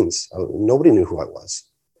behind the scenes. Nobody knew who I was.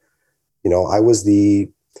 You know, I was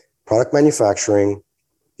the product manufacturing,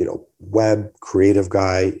 you know, web creative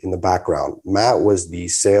guy in the background. Matt was the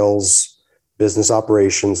sales, business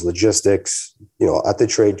operations, logistics, you know, at the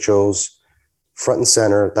trade shows, front and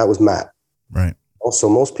center. That was Matt. Right. Also,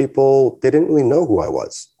 most people, they didn't really know who I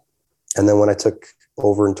was. And then when I took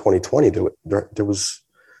over in 2020, that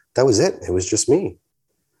was it. It was just me.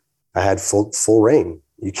 I had full reign.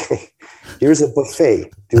 Here's a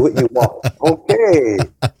buffet. Do what you want. Okay.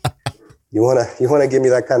 You want to give me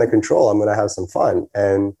that kind of control? I'm going to have some fun.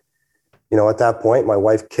 And, you know, at that point, my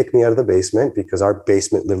wife kicked me out of the basement because our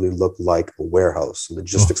basement literally looked like a warehouse,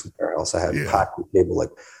 logistics warehouse. I had packing cable.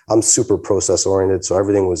 Like, I'm super process oriented. So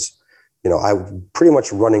everything was, you know, I pretty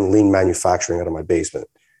much running lean manufacturing out of my basement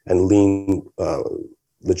and lean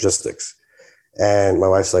logistics. And my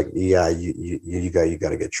wife's like, "Yeah, you got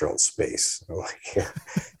to get your own space." I'm like, "Yeah,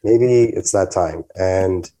 maybe it's that time."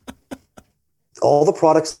 And all the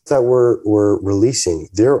products that we're releasing,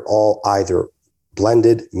 they're all either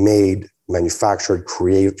blended, made, manufactured,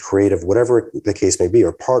 creative, whatever the case may be,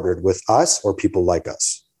 or partnered with us or people like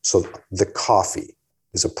us. So the coffee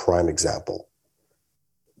is a prime example.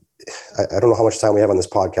 I don't know how much time we have on this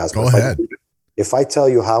podcast. Go ahead. If I tell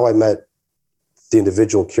you how I met the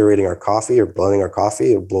individual curating our coffee or blending our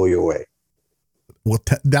coffee, it'll blow you away. Well,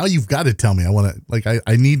 now you've got to tell me.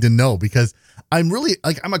 I need to know, because I'm really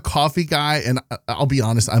I'm a coffee guy, and I'll be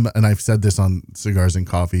honest. And I've said this on Cigars and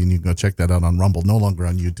Coffee, and you can go check that out on Rumble, no longer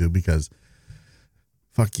on YouTube because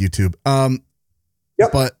fuck YouTube.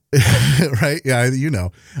 Yep. But right. Yeah. You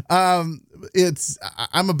know,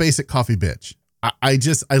 I'm a basic coffee bitch.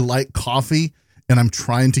 I like coffee, and I'm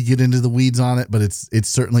trying to get into the weeds on it, but it's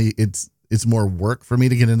certainly it's more work for me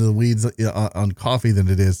to get into the weeds on coffee than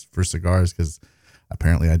it is for cigars, because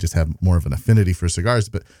apparently I just have more of an affinity for cigars.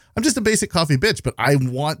 But I'm just a basic coffee bitch. But I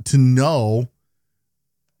want to know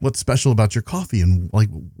what's special about your coffee, and like,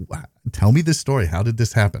 tell me this story. How did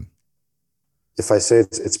this happen? If I say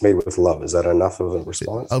it's made with love, is that enough of a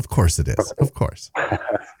response? Of course it is. Okay. Of course.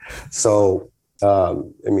 So, I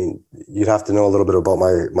mean, you'd have to know a little bit about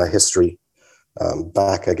my history.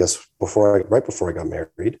 Back, I guess, right before I got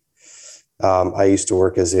married, I used to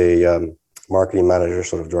work as a marketing manager,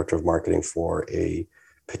 sort of director of marketing for a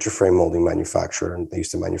picture frame molding manufacturer. And they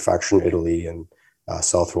used to manufacture in Italy and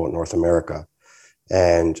sell throughout North America.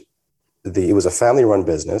 And it was a family-run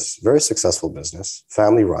business, very successful business,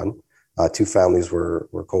 family-run. Two families were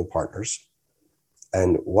co-partners.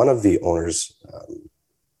 And one of the owners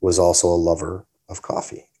was also a lover of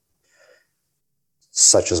coffee,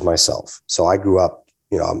 such as myself. So I grew up,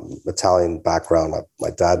 I'm Italian background.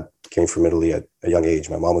 My dad came from Italy at a young age.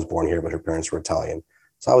 My mom was born here, but her parents were Italian.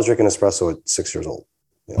 So I was drinking espresso at 6 years old.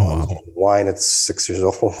 I was drinking wine at 6 years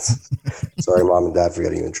old. Sorry, mom and dad, for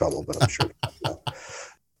getting you in trouble, but I'm sure.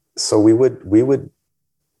 So we would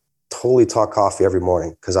totally talk coffee every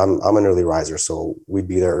morning, because I'm an early riser. So we'd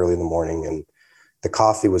be there early in the morning, and the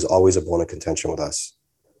coffee was always a bone of contention with us.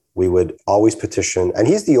 We would always petition, and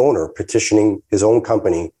he's the owner, petitioning his own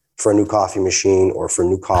company for a new coffee machine or for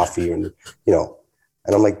new coffee. And,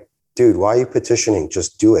 and I'm like, dude, why are you petitioning?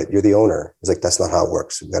 Just do it. You're the owner. He's like, that's not how it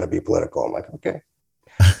works. We've got to be political. I'm like, okay.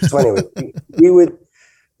 So anyway, we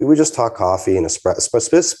would just talk coffee and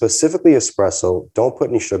specifically espresso. Don't put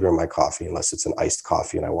any sugar in my coffee unless it's an iced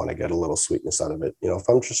coffee and I want to get a little sweetness out of it. If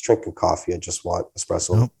I'm just drinking coffee, I just want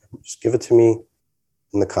espresso. Nope. Just give it to me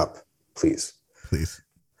in the cup, please. Please.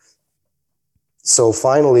 So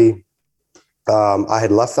finally, I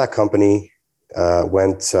had left that company,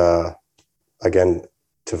 went again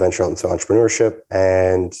to venture out into entrepreneurship,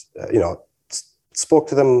 and spoke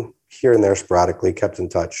to them here and there sporadically, kept in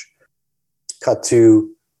touch. Cut to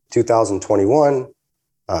 2021,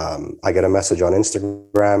 I get a message on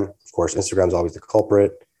Instagram. Of course, Instagram's always the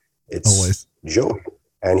culprit. It's always Joe,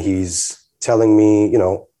 and he's telling me,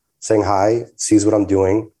 saying hi, sees what I'm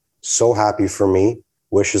doing, so happy for me,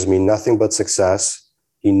 wishes me nothing but success.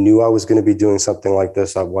 He knew I was going to be doing something like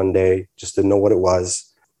this one day, just didn't know what it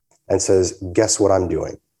was, and says, guess what I'm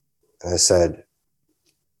doing? And I said,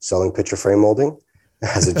 selling picture frame molding,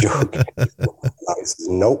 as a joke. He says,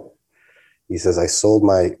 nope. He says, I sold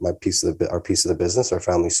our piece of the business, our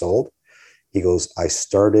family sold. He goes, I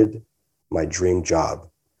started my dream job.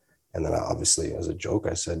 And then obviously, as a joke,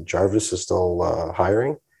 I said, Jarvis is still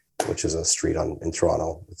hiring, which is a street in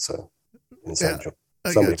Toronto. It's a inside joke.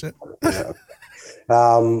 Somebody.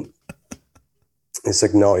 He's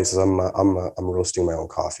like, no, he says, I'm roasting my own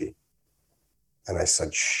coffee. And I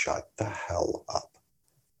said, shut the hell up.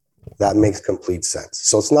 That makes complete sense.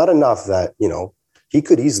 So it's not enough that, he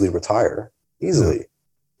could easily retire. Easily. Yeah.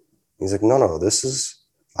 He's like, no,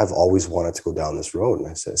 I've always wanted to go down this road. And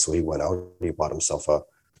I said, so he went out, he bought himself a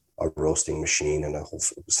roasting machine and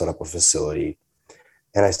set up a facility.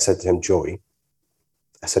 And I said to him, Joey,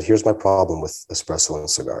 I said, here's my problem with espresso and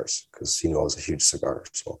cigars, because I was a huge cigar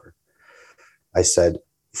smoker. I said,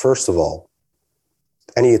 first of all,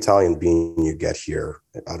 any Italian bean you get here,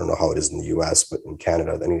 I don't know how it is in the US, but in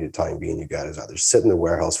Canada, any Italian bean you get is either sit in the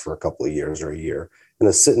warehouse for a couple of years or a year, and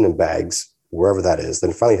then sitting in bags, wherever that is, then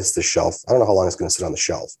it finally hits the shelf. I don't know how long it's going to sit on the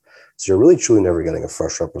shelf. So you're really truly never getting a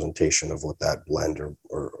fresh representation of what that blend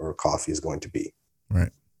or coffee is going to be. Right.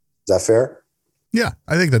 Is that fair? Yeah,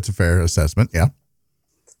 I think that's a fair assessment. Yeah.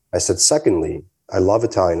 I said, secondly, I love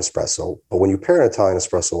Italian espresso, but when you pair an Italian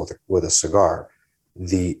espresso with a cigar,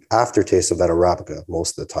 the aftertaste of that Arabica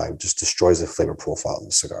most of the time just destroys the flavor profile of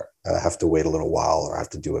the cigar. And I have to wait a little while, or I have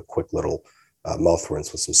to do a quick little mouth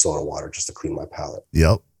rinse with some soda water just to clean my palate.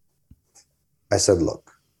 Yep. I said,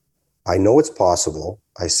 look, I know it's possible.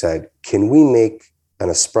 I said, can we make an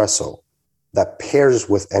espresso that pairs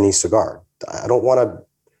with any cigar? I don't want to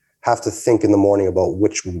have to think in the morning about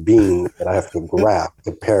which bean that I have to grab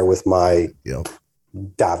to pair with my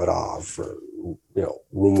Davidoff or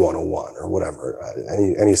Room 101 or whatever,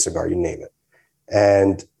 any cigar, you name it.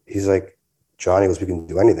 And he's like, Johnny goes, we can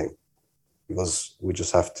do anything. He goes, we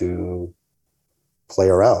just have to play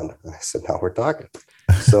around. And I said, now we're talking.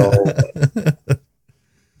 So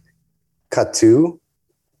cut to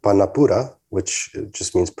panna pura, which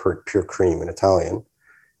just means pure cream in Italian,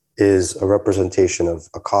 is a representation of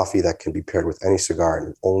a coffee that can be paired with any cigar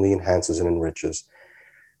and only enhances and enriches.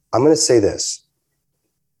 I'm going to say this.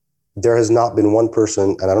 there has not been one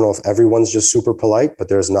person, and I don't know if everyone's just super polite, but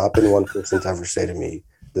there's not been one person to ever say to me,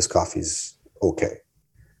 this coffee's okay.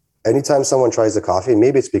 Anytime someone tries the coffee,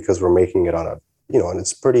 maybe it's because we're making it on a, and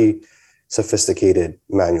it's pretty sophisticated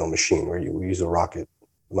manual machine where we use a rocket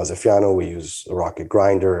Mazzafiano, we use a rocket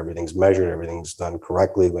grinder, everything's measured, everything's done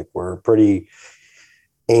correctly. Like, we're pretty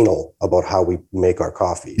anal about how we make our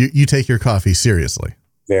coffee. You take your coffee seriously.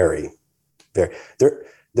 Very, very. There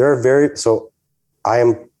are very, so I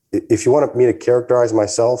am, if you want me to characterize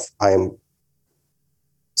myself, I am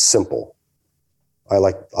simple. I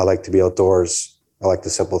like to be outdoors. I like the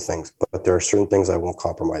simple things, but there are certain things I won't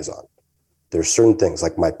compromise on. There's certain things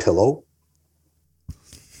like my pillow,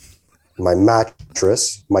 my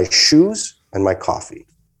mattress, my shoes, and my coffee.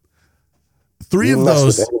 Three of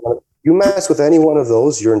those. You mess with any one of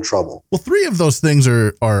those, you're in trouble. Well, three of those things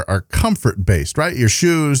are comfort based, right? Your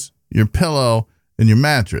shoes, your pillow, and your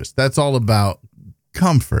mattress. That's all about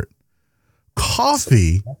comfort.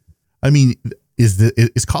 Coffee, I mean,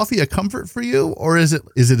 is coffee a comfort for you, or is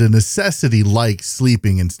it a necessity like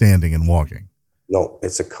sleeping and standing and walking? No,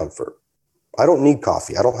 it's a comfort. I don't need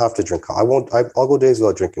coffee. I don't have to drink coffee. I'll go days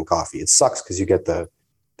without drinking coffee. It sucks because you get the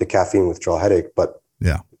caffeine withdrawal headache, but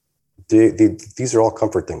yeah, these are all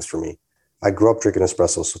comfort things for me. I grew up drinking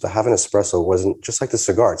espresso, so to have an espresso wasn't just like the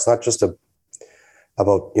cigar. It's not just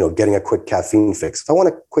about getting a quick caffeine fix. If I want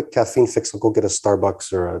a quick caffeine fix, I'll go get a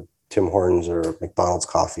Starbucks or a Tim Hortons or a McDonald's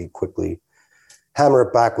coffee quickly, hammer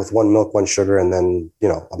it back with 1 milk, 1 sugar, and then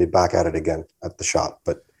I'll be back at it again at the shop.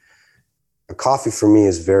 But a coffee for me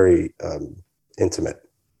is very intimate.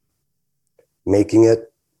 Making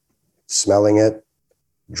it, smelling it,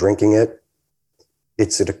 drinking it,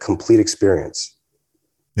 it's a complete experience.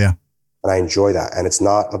 Yeah. And I enjoy that. And it's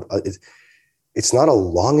not a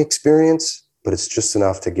long experience, but it's just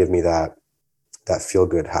enough to give me that feel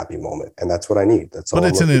good, happy moment. And that's what I need. That's all.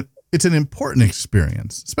 But it's an important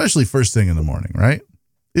experience, especially first thing in the morning, right?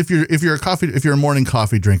 If you're a morning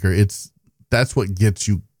coffee drinker, that's what gets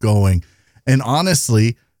you going. And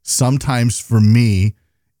honestly, sometimes for me,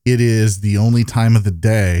 it is the only time of the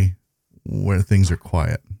day where things are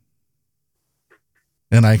quiet.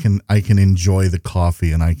 And I can enjoy the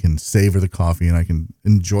coffee, and I can savor the coffee, and I can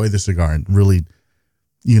enjoy the cigar and really,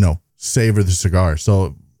 savor the cigar.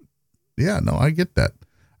 So yeah, no, I get that.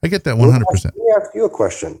 I get that 100%. Let me ask you a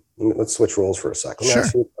question. Let's switch roles for a second. Let me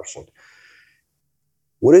ask you a question.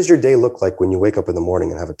 What does your day look like when you wake up in the morning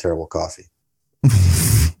and have a terrible coffee?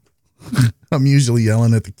 I'm usually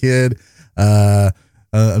yelling at the kid.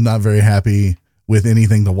 I'm not very happy with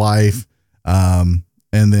anything, the wife.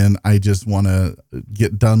 And then I just want to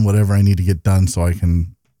get done whatever I need to get done so I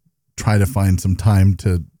can try to find some time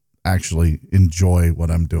to actually enjoy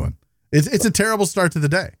what I'm doing. It's a terrible start to the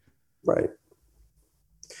day. Right.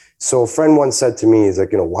 So a friend once said to me, he's like,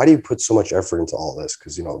 why do you put so much effort into all this?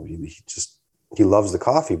 Because, he loves the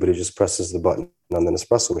coffee, but he just presses the button on the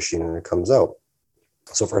Nespresso machine and it comes out.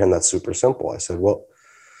 So for him, that's super simple. I said, well,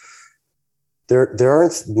 there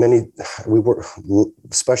aren't many,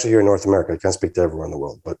 especially here in North America, I can't speak to everywhere in the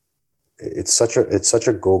world, but it's such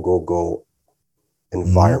a go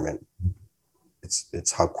environment. Mm-hmm.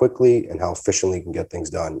 It's how quickly and how efficiently you can get things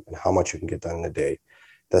done and how much you can get done in a day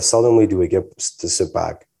that seldomly do we get to sit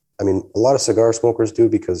back. I mean, a lot of cigar smokers do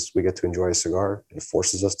because we get to enjoy a cigar. It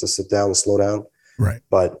forces us to sit down and slow down. Right.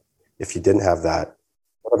 But if you didn't have that,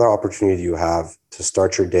 what other opportunity do you have to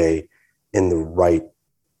start your day in the right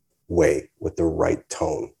way with the right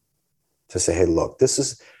tone to say, hey, look, this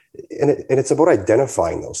is, and it's about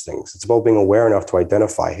identifying those things. It's about being aware enough to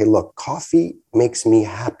identify, hey, look, coffee makes me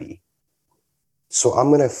happy. So I'm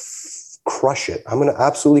going to crush it. I'm going to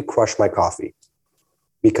absolutely crush my coffee.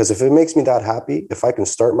 Because if it makes me that happy, if I can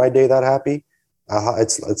start my day that happy,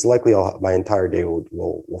 it's likely my entire day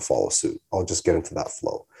will follow suit. I'll just get into that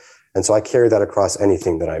flow. And so I carry that across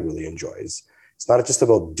anything that I really enjoy. It's not just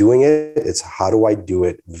about doing it. It's how do I do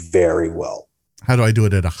it very well? How do I do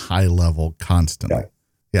it at a high level constantly?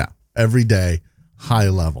 Yeah. Every day, high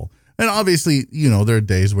level. And obviously, there are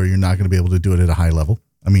days where you're not going to be able to do it at a high level.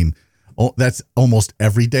 I mean, that's almost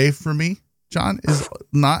every day for me, John, is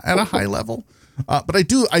not at a high level. But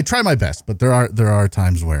I try my best, but there are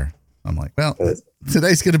times where I'm like, well,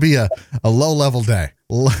 today's going to be a low level day.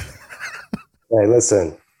 Hey,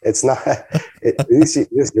 listen, it's not, at least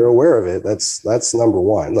you're aware of it. That's number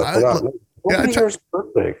one. Look, nobody's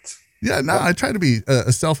perfect. Yeah, no, I try to be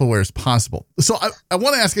as self-aware as possible. So I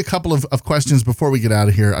want to ask a couple of questions before we get out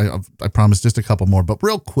of here. I promise just a couple more, but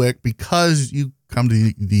real quick, because you come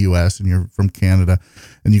to the U.S. and you're from Canada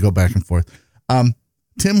and you go back and forth.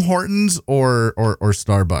 Tim Hortons or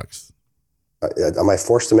Starbucks? Am I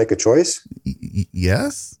forced to make a choice?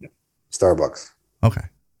 Yes. Starbucks. Okay.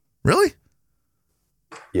 Really?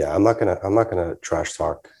 Yeah, I'm not gonna trash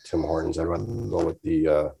talk Tim Hortons. I'd rather go with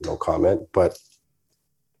the no comment. But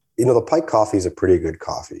the Pike coffee is a pretty good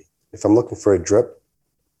coffee. If I'm looking for a drip,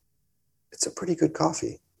 it's a pretty good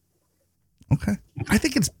coffee. Okay. I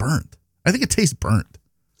think it's burnt. I think it tastes burnt.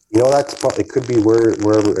 That's probably, it could be wherever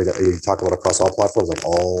you're talking about across all platforms, like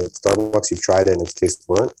all Starbucks, you've tried it and it tastes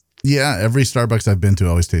burnt. Yeah, every Starbucks I've been to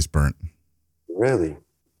always tastes burnt. Really?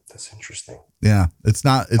 That's interesting. Yeah, it's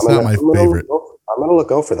not my favorite. I'm gonna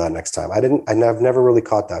look out for that next time. I've never really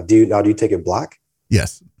caught that. Do you take it black?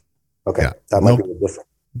 Yes. Okay, yeah. That might be different.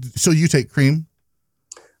 So you take cream?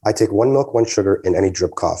 I take 1 milk, 1 sugar in any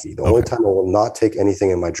drip coffee. The only time I will not take anything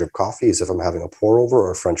in my drip coffee is if I'm having a pour over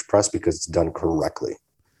or a French press because it's done correctly.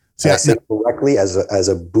 I say correctly as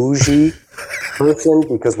a bougie person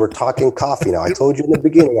because we're talking coffee now. I told you in the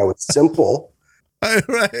beginning I was simple.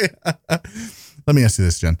 Right. Let me ask you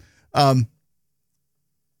this, Jen.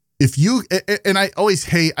 If you, and I always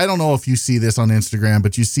hate, I don't know if you see this on Instagram,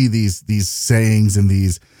 but you see these sayings and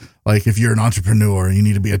these, like, if you're an entrepreneur, you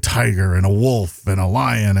need to be a tiger and a wolf and a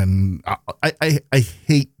lion. And I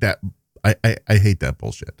hate that. I hate that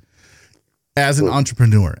bullshit. As an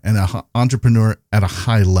entrepreneur and an entrepreneur at a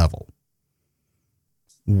high level,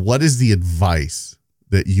 what is the advice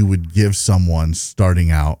that you would give someone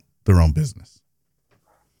starting out their own business?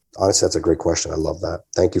 Honestly, that's a great question. I love that.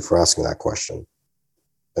 Thank you for asking that question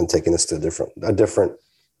and taking this to a different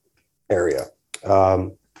area. A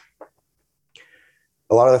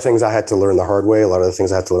lot of the things I had to learn the hard way. A lot of the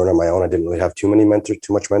things I had to learn on my own. I didn't really have too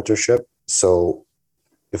much mentorship. So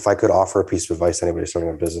if I could offer a piece of advice to anybody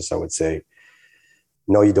starting a business, I would say,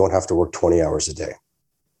 no, you don't have to work 20 hours a day.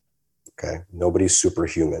 Okay. Nobody's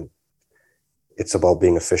superhuman. It's about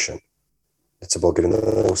being efficient. It's about getting the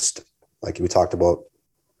most, like we talked about,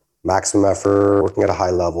 maximum effort, working at a high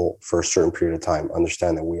level for a certain period of time.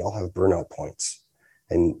 Understand that we all have burnout points,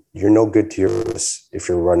 and you're no good to your business if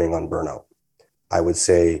you're running on burnout. I would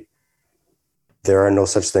say there are no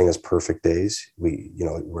such thing as perfect days.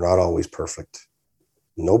 We're not always perfect.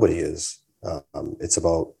 Nobody is. It's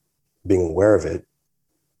about being aware of it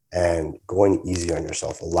and going easy on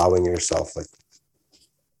yourself, allowing yourself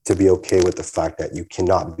to be okay with the fact that you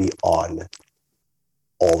cannot be on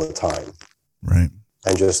all the time. Right.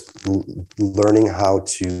 And just learning how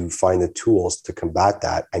to find the tools to combat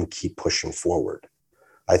that and keep pushing forward.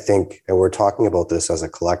 I think, and we're talking about this as a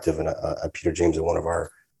collective and at Peter James in one of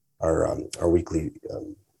our weekly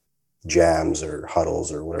jams or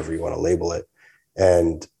huddles or whatever you want to label it.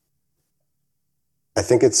 And I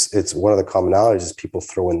think it's one of the commonalities is people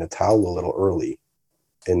throw in the towel a little early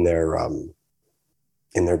in their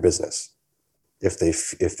business. If they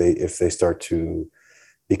start to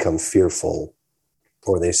become fearful,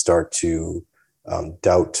 or they start to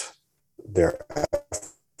doubt their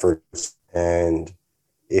efforts. And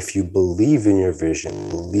if you believe in your vision,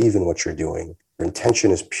 believe in what you're doing, your intention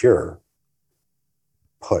is pure,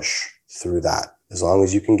 push through that. As long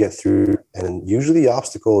as you can get through, and usually the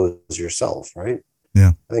obstacle is yourself, right?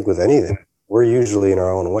 Yeah. I think with anything, we're usually in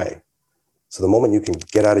our own way. So the moment you can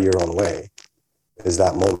get out of your own way is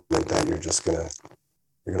that moment that you're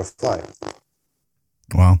gonna fly.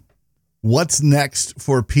 Wow. What's next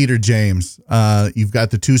for Peter James? You've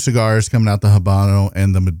got the 2 cigars coming out, the Habano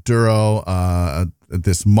and the Maduro,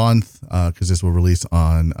 this month, because this will release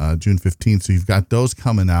on June 15th. So you've got those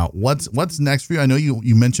coming out. What's next for you? I know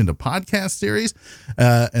you mentioned a podcast series,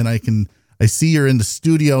 and I see you're in the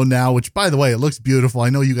studio now, which, by the way, it looks beautiful.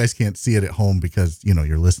 I know you guys can't see it at home because,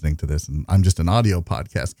 you're listening to this, and I'm just an audio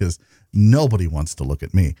podcast because nobody wants to look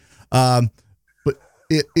at me.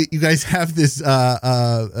 You guys have this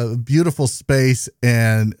beautiful space,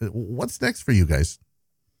 and what's next for you guys?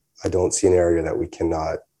 I don't see an area that we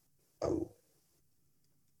cannot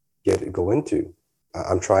go into.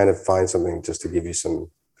 I'm trying to find something just to give you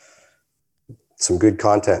some good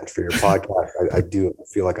content for your podcast. I do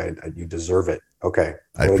feel like you deserve it. Okay,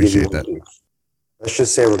 I appreciate that. Let's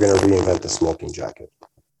just say we're going to reinvent the smoking jacket.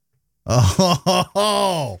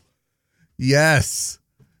 Oh, yes.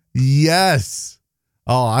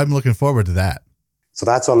 Oh, I'm looking forward to that. So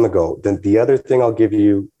that's on the go. Then the other thing I'll give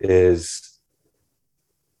you is,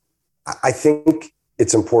 I think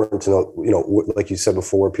it's important to know, like you said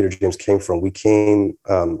before, where Peter James came from. We came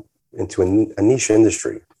into a niche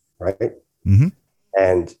industry, right? Mm-hmm.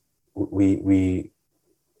 And we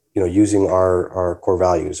using our core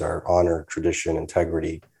values, our honor, tradition,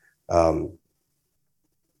 integrity,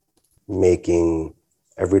 making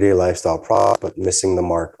everyday lifestyle product, but missing the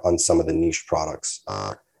mark on some of the niche products.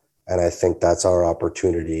 And I think that's our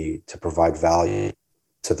opportunity to provide value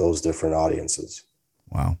to those different audiences.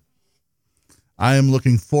 Wow. I am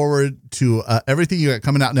looking forward to everything you got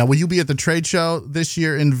coming out. Now, will you be at the trade show this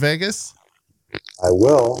year in Vegas? I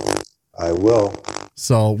will.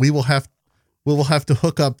 So we will have to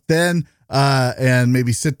hook up then and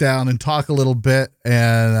maybe sit down and talk a little bit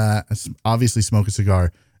and obviously smoke a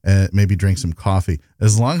cigar and maybe drink some coffee,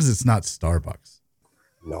 as long as it's not Starbucks.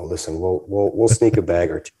 No, listen, we'll sneak a bag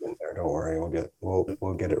or two in there. Don't worry,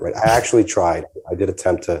 we'll get it right. I actually tried. I did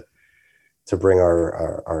attempt to bring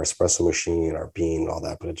our espresso machine, our bean, all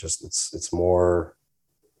that, but it's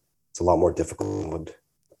a lot more difficult.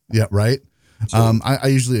 Yeah, right. I'm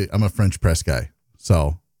a French press guy,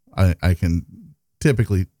 so I can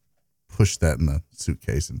typically push that in the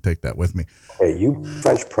suitcase and take that with me. Okay, you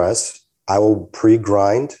French press. I will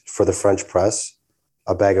pre-grind for the French press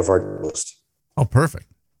a bag of our toast. Oh, perfect.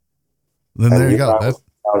 Then there you go.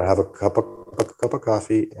 I'll have a cup of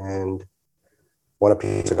coffee and one of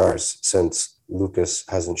the cigars, since Lucas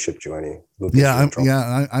hasn't shipped you any.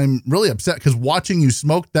 I'm really upset because watching you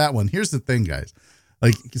smoke that one. Here's the thing, guys.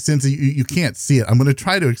 Like, since you can't see it, I'm going to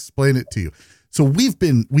try to explain it to you. So we've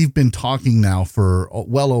been talking now for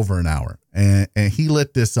well over an hour, and he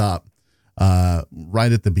lit this up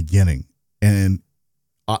right at the beginning, and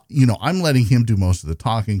I'm letting him do most of the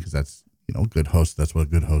talking because that's good host. That's what a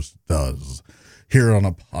good host does here on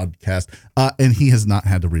a podcast. And he has not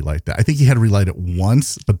had to relight that. I think he had to relight it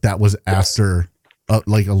once, but that was after a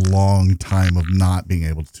long time of not being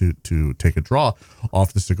able to take a draw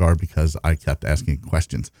off the cigar because I kept asking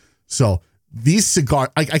questions. So these cigars,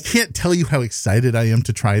 I can't tell you how excited I am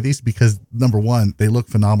to try these because, number one, they look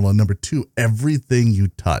phenomenal. And number two, everything you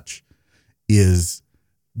touch is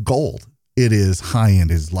gold. It is high end,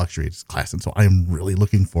 it's luxury, it's class. And so I am really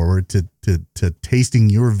looking forward to tasting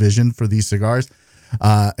your vision for these cigars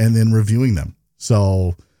and then reviewing them.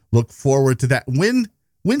 So look forward to that. When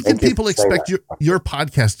can people expect your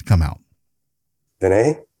podcast to come out?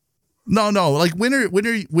 Vinay? No. Like when are you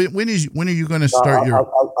going to start your?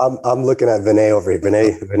 I'm looking at Vinay over here.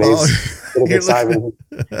 Vinay's gonna get time.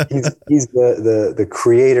 He's the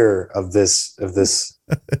creator of this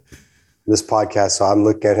podcast. So I'm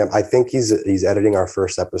looking at him. I think he's editing our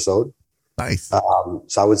first episode. Nice.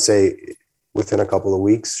 So I would say within a couple of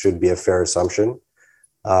weeks should be a fair assumption.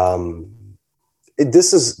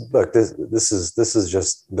 This is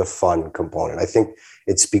just the fun component. I think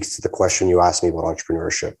it speaks to the question you asked me about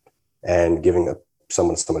entrepreneurship and giving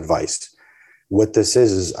someone some advice. What this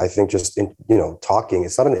is I think just talking.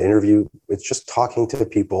 It's not an interview. It's just talking to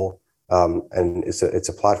people, and it's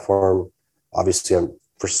a platform. Obviously,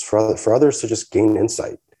 for others to just gain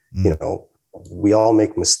insight. We all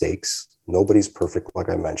make mistakes. Nobody's perfect, like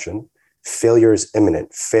I mentioned. Failure is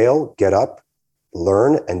imminent. Fail, get up,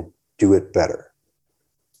 learn, and do it better.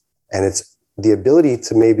 And it's the ability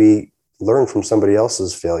to maybe learn from somebody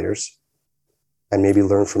else's failures and maybe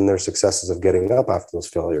learn from their successes of getting up after those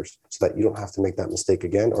failures so that you don't have to make that mistake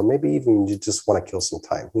again, or maybe even you just want to kill some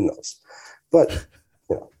time. Who knows? But,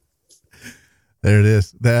 There it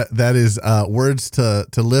is. That is words to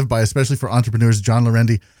live by, especially for entrepreneurs. John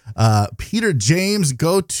Lorendi, Peter James,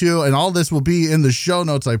 go to, and all this will be in the show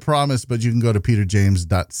notes, I promise, but you can go to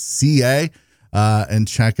peterjames.ca and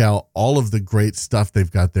check out all of the great stuff they've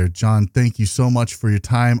got there. John, thank you so much for your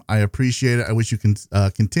time. I appreciate it. I wish you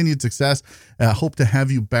continued success. I hope to have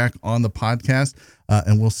you back on the podcast,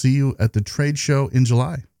 and we'll see you at the trade show in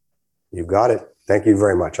July. You got it. Thank you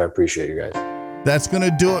very much. I appreciate you guys. That's going to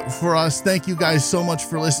do it for us. Thank you guys so much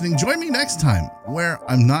for listening. Join me next time where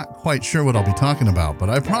I'm not quite sure what I'll be talking about, but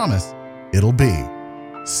I promise it'll be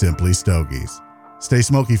Simply Stogies. Stay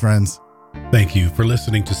smoky, friends. Thank you for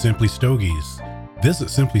listening to Simply Stogies. Visit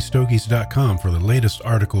simplystogies.com for the latest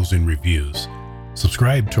articles and reviews.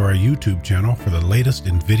 Subscribe to our YouTube channel for the latest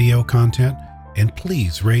in video content, and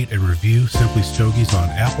please rate and review Simply Stogies on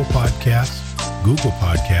Apple Podcasts, Google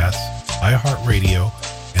Podcasts, iHeartRadio,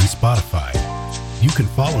 and Spotify. You can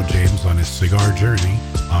follow James on his cigar journey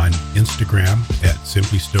on Instagram at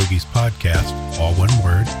Simply Stogies Podcast, all one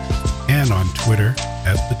word, and on Twitter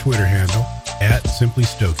at the Twitter handle at Simply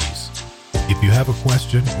Stogies. If you have a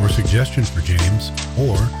question or suggestion for James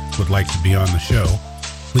or would like to be on the show,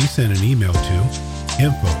 please send an email to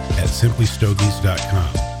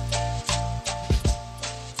info@simplystogies.com.